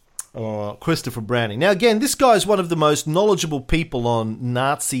Christopher Browning. Now, again, this guy is one of the most knowledgeable people on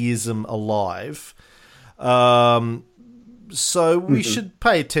Nazism alive. So we should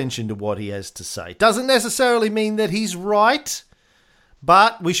pay attention to what he has to say. Doesn't necessarily mean that he's right,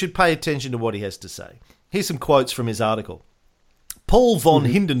 but we should pay attention to what he has to say. Here's some quotes from his article. Paul von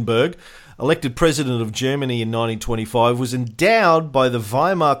Hindenburg, elected president of Germany in 1925, was endowed by the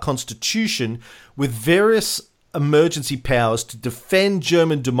Weimar Constitution with various emergency powers to defend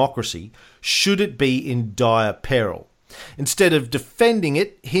German democracy should it be in dire peril. Instead of defending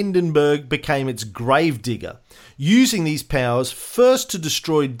it, Hindenburg became its gravedigger, using these powers first to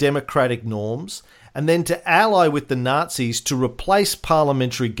destroy democratic norms and then to ally with the Nazis to replace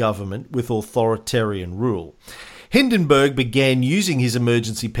parliamentary government with authoritarian rule. Hindenburg began using his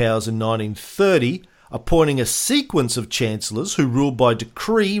emergency powers in 1930, appointing a sequence of chancellors who ruled by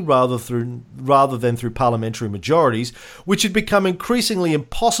decree rather than through parliamentary majorities, which had become increasingly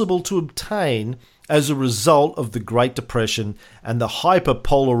impossible to obtain as a result of the Great Depression and the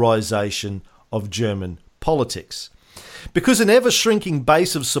hyperpolarization of German politics. Because an ever-shrinking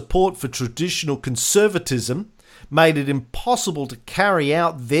base of support for traditional conservatism made it impossible to carry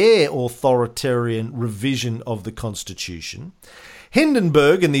out their authoritarian revision of the Constitution,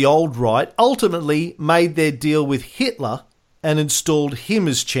 Hindenburg and the old right ultimately made their deal with Hitler and installed him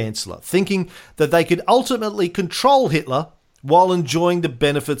as Chancellor, thinking that they could ultimately control Hitler while enjoying the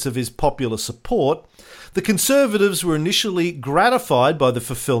benefits of his popular support, the Conservatives were initially gratified by the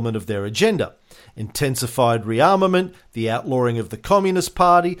fulfillment of their agenda. Intensified rearmament, the outlawing of the Communist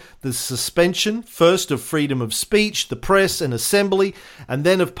Party, the suspension first of freedom of speech, the press and assembly, and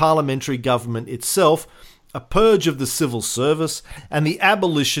then of parliamentary government itself, a purge of the civil service, and the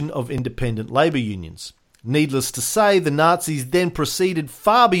abolition of independent labour unions. Needless to say, the Nazis then proceeded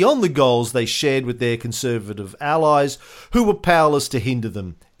far beyond the goals they shared with their conservative allies, who were powerless to hinder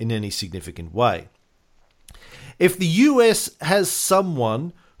them in any significant way. If the US has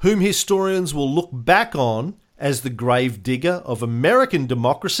someone whom historians will look back on as the gravedigger of American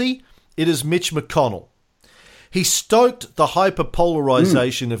democracy, it is Mitch McConnell. He stoked the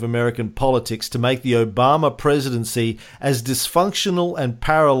hyperpolarization of American politics to make the Obama presidency as dysfunctional and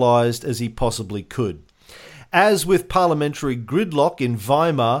paralyzed as he possibly could. As with parliamentary gridlock in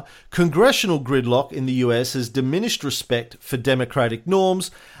Weimar, congressional gridlock in the US has diminished respect for democratic norms,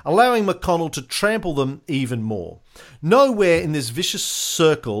 allowing McConnell to trample them even more. Nowhere in this vicious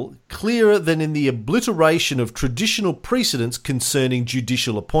circle clearer than in the obliteration of traditional precedents concerning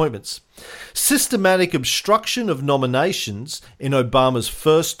judicial appointments. Systematic obstruction of nominations in Obama's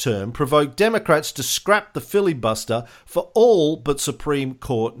first term provoked Democrats to scrap the filibuster for all but Supreme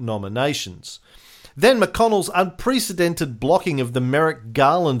Court nominations. Then McConnell's unprecedented blocking of the Merrick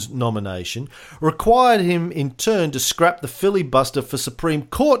Garland nomination required him in turn to scrap the filibuster for Supreme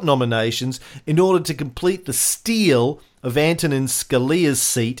Court nominations in order to complete the steal of Antonin Scalia's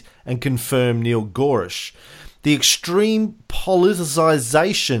seat and confirm Neil Gorsuch. The extreme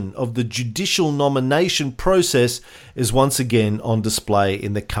politicization of the judicial nomination process is once again on display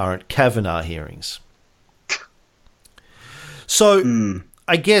in the current Kavanaugh hearings. So,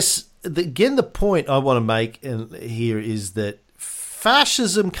 I guess... Again, the point I want to make here is that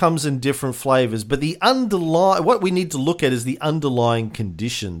fascism comes in different flavors, but what we need to look at is the underlying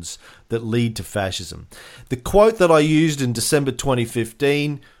conditions that lead to fascism. The quote that I used in December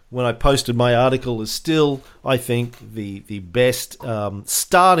 2015 when I posted my article is still, I think, the best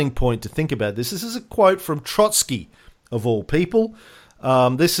starting point to think about this. This is a quote from Trotsky, of all people.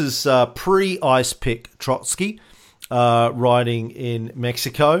 This is pre-ice pick Trotsky, writing in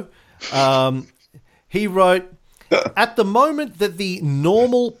Mexico. He wrote, "At the moment that the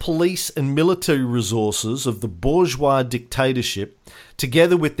normal police and military resources of the bourgeois dictatorship,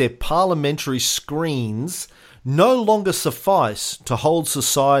 together with their parliamentary screens, no longer suffice to hold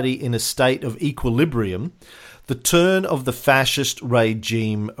society in a state of equilibrium, the turn of the fascist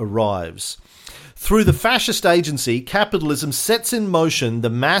regime arrives. Through the fascist agency, capitalism sets in motion the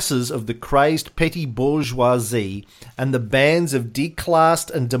masses of the crazed petty bourgeoisie and the bands of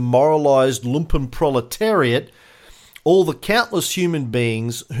declassed and demoralized lumpen proletariat, all the countless human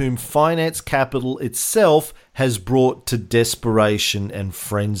beings whom finance capital itself has brought to desperation and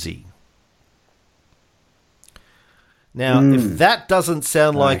frenzy." Now, if that doesn't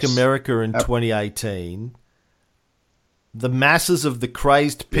sound like America in 2018... the masses of the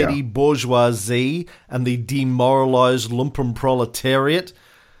crazed petty bourgeoisie and the demoralized lumpen proletariat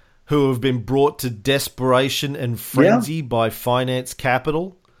who have been brought to desperation and frenzy by finance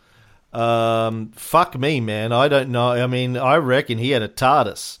capital. Fuck me, man. I don't know. I mean, I reckon he had a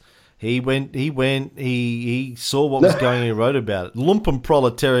TARDIS. He saw what was going on, he wrote about it. Lumpen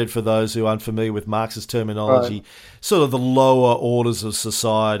proletariat, for those who aren't familiar with Marxist terminology, sort of the lower orders of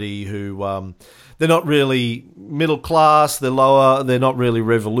society who... they're not really middle class, they're lower, they're not really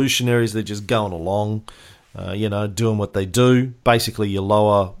revolutionaries, they're just going along, doing what they do. Basically, your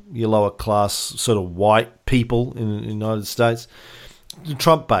lower class sort of white people in the United States. The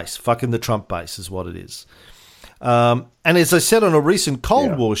Trump base, fucking the Trump base is what it is. And as I said on a recent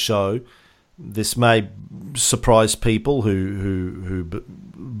Cold War show, this may surprise people who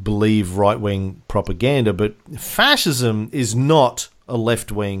believe right-wing propaganda, but fascism is not a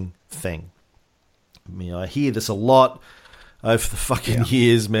left-wing thing. I mean, I hear this a lot over the fucking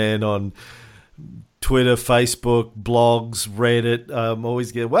years, man, on Twitter, Facebook, blogs, Reddit.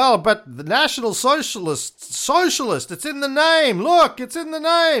 Always get, well, but the National Socialist, it's in the name. Look, it's in the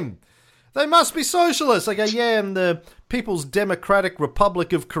name. They must be socialists. I go, yeah, and the People's Democratic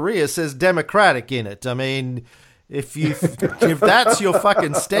Republic of Korea says democratic in it. I mean, if that's your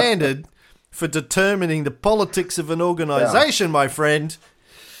fucking standard for determining the politics of an organization, my friend,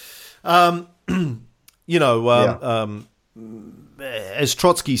 as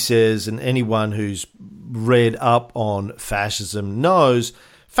Trotsky says, and anyone who's read up on fascism knows,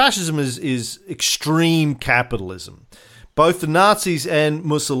 fascism is extreme capitalism. Both the Nazis and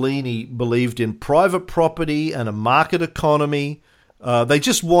Mussolini believed in private property and a market economy, They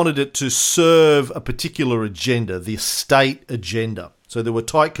just wanted it to serve a particular agenda, the state agenda. So there were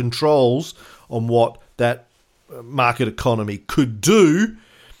tight controls on what that market economy could do,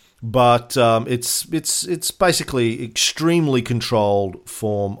 but it's basically extremely controlled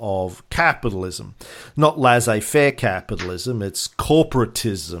form of capitalism, not laissez-faire capitalism. It's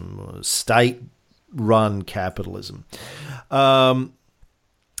corporatism, state-run capitalism.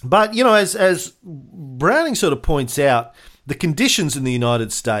 But as Browning sort of points out, the conditions in the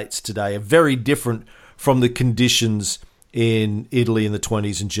United States today are very different from the conditions in Italy in the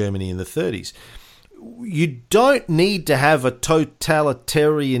 20s and Germany in the 30s. You don't need to have a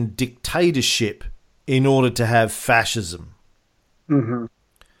totalitarian dictatorship in order to have fascism. Mm-hmm.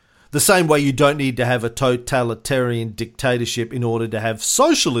 The same way you don't need to have a totalitarian dictatorship in order to have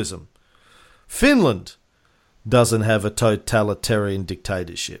socialism. Finland doesn't have a totalitarian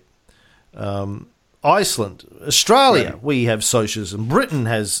dictatorship. Iceland, Australia, we have socialism. Britain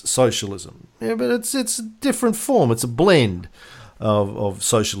has socialism. Yeah, but it's a different form. It's a blend of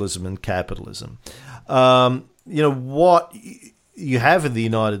socialism and capitalism. What you have in the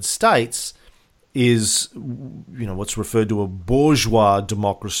United States is, what's referred to a bourgeois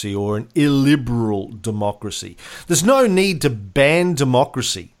democracy or an illiberal democracy. There's no need to ban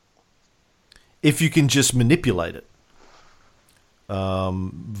democracy if you can just manipulate it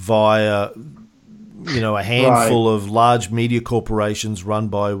via, a handful of large media corporations run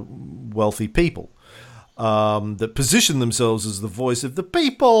by wealthy people that position themselves as the voice of the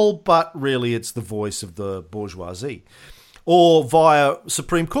people, but really it's the voice of the bourgeoisie. Or via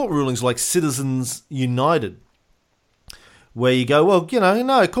Supreme Court rulings like Citizens United, where you go, well,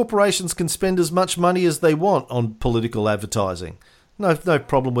 no, corporations can spend as much money as they want on political advertising. No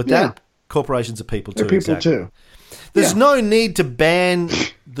problem with that. Corporations are people too. They're people too. There's no need to ban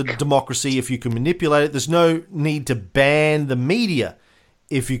the democracy if you can manipulate it. There's no need to ban the media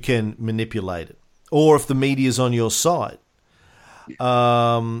if you can manipulate it, or if the media is on your side.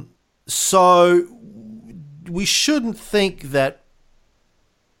 So we shouldn't think that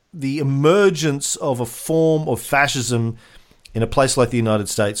the emergence of a form of fascism in a place like the United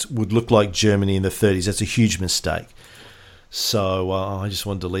States would look like Germany in the 30s. That's a huge mistake. So I just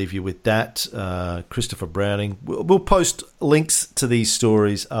wanted to leave you with that. Christopher Browning. We'll post links to these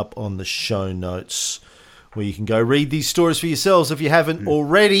stories up on the show notes where you can go read these stories for yourselves if you haven't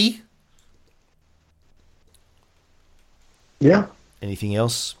already. Yeah. Anything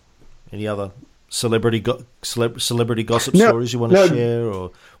else? Any other celebrity gossip stories you want to share?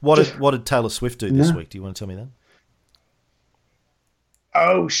 Or what did Taylor Swift do this week? Do you want to tell me that?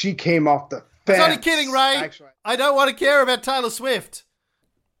 Oh, she came off the fence. I'm only kidding, Ray. Actually, I don't want to care about Taylor Swift.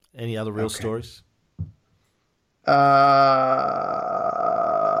 Any other real stories? A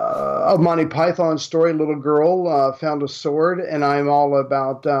Monty Python story. Little girl found a sword, and I'm all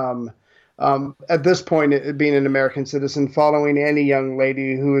about, at this point, being an American citizen, following any young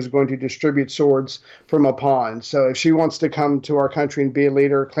lady who is going to distribute swords from a pawn. So if she wants to come to our country and be a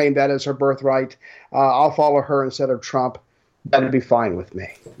leader, claim that as her birthright, I'll follow her instead of Trump. That'd be fine with me.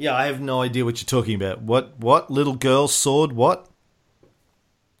 Yeah, I have no idea what you're talking about. What little girl sword? What?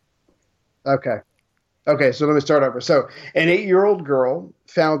 Okay, so let me start over. So an 8-year-old girl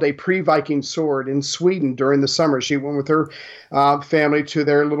found a pre-Viking sword in Sweden during the summer. She went with her family to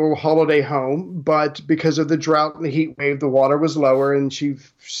their little holiday home, but because of the drought and the heat wave, the water was lower, and she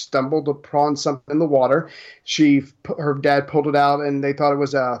stumbled upon something in the water. Her dad pulled it out, and they thought it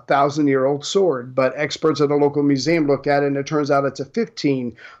was a 1,000-year-old sword. But experts at a local museum looked at it, and it turns out it's a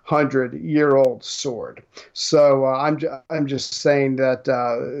 1,500-year-old sword. So I'm just saying that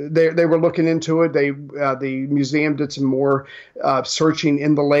they were looking into it. The museum did some more searching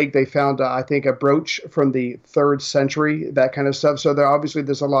in the lake. They found, I think, a brooch from the 3rd century, that kind of stuff. So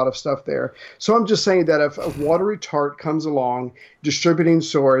there's a lot of stuff there. So I'm just saying that if a watery tart comes along distributing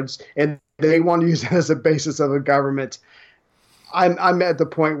swords and they want to use that as a basis of a government, I'm at the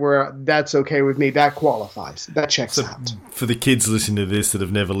point where that's okay with me. That qualifies. That checks out. For the kids listening to this that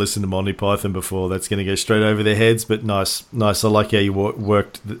have never listened to Monty Python before, that's going to go straight over their heads. But nice. I like how you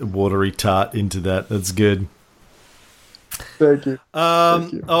worked the watery tart into that. That's good. Thank you.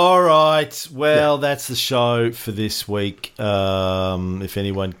 All right. Well, that's the show for this week. If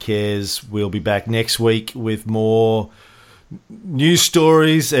anyone cares, we'll be back next week with more news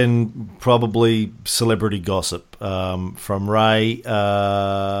stories and probably celebrity gossip from Ray.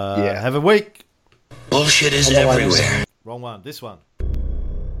 Have a week. Bullshit is everywhere. Wrong one. This one.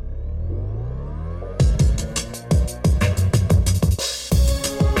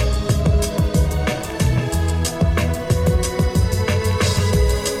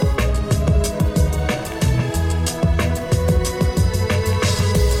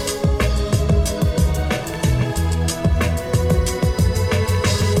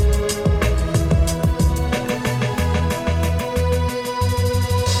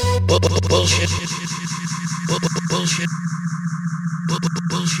 Bullshit. Bullshit.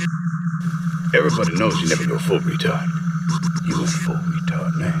 Bullshit. Everybody knows you never go full retard. You went full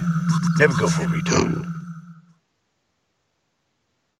retard, man. Never go full retard.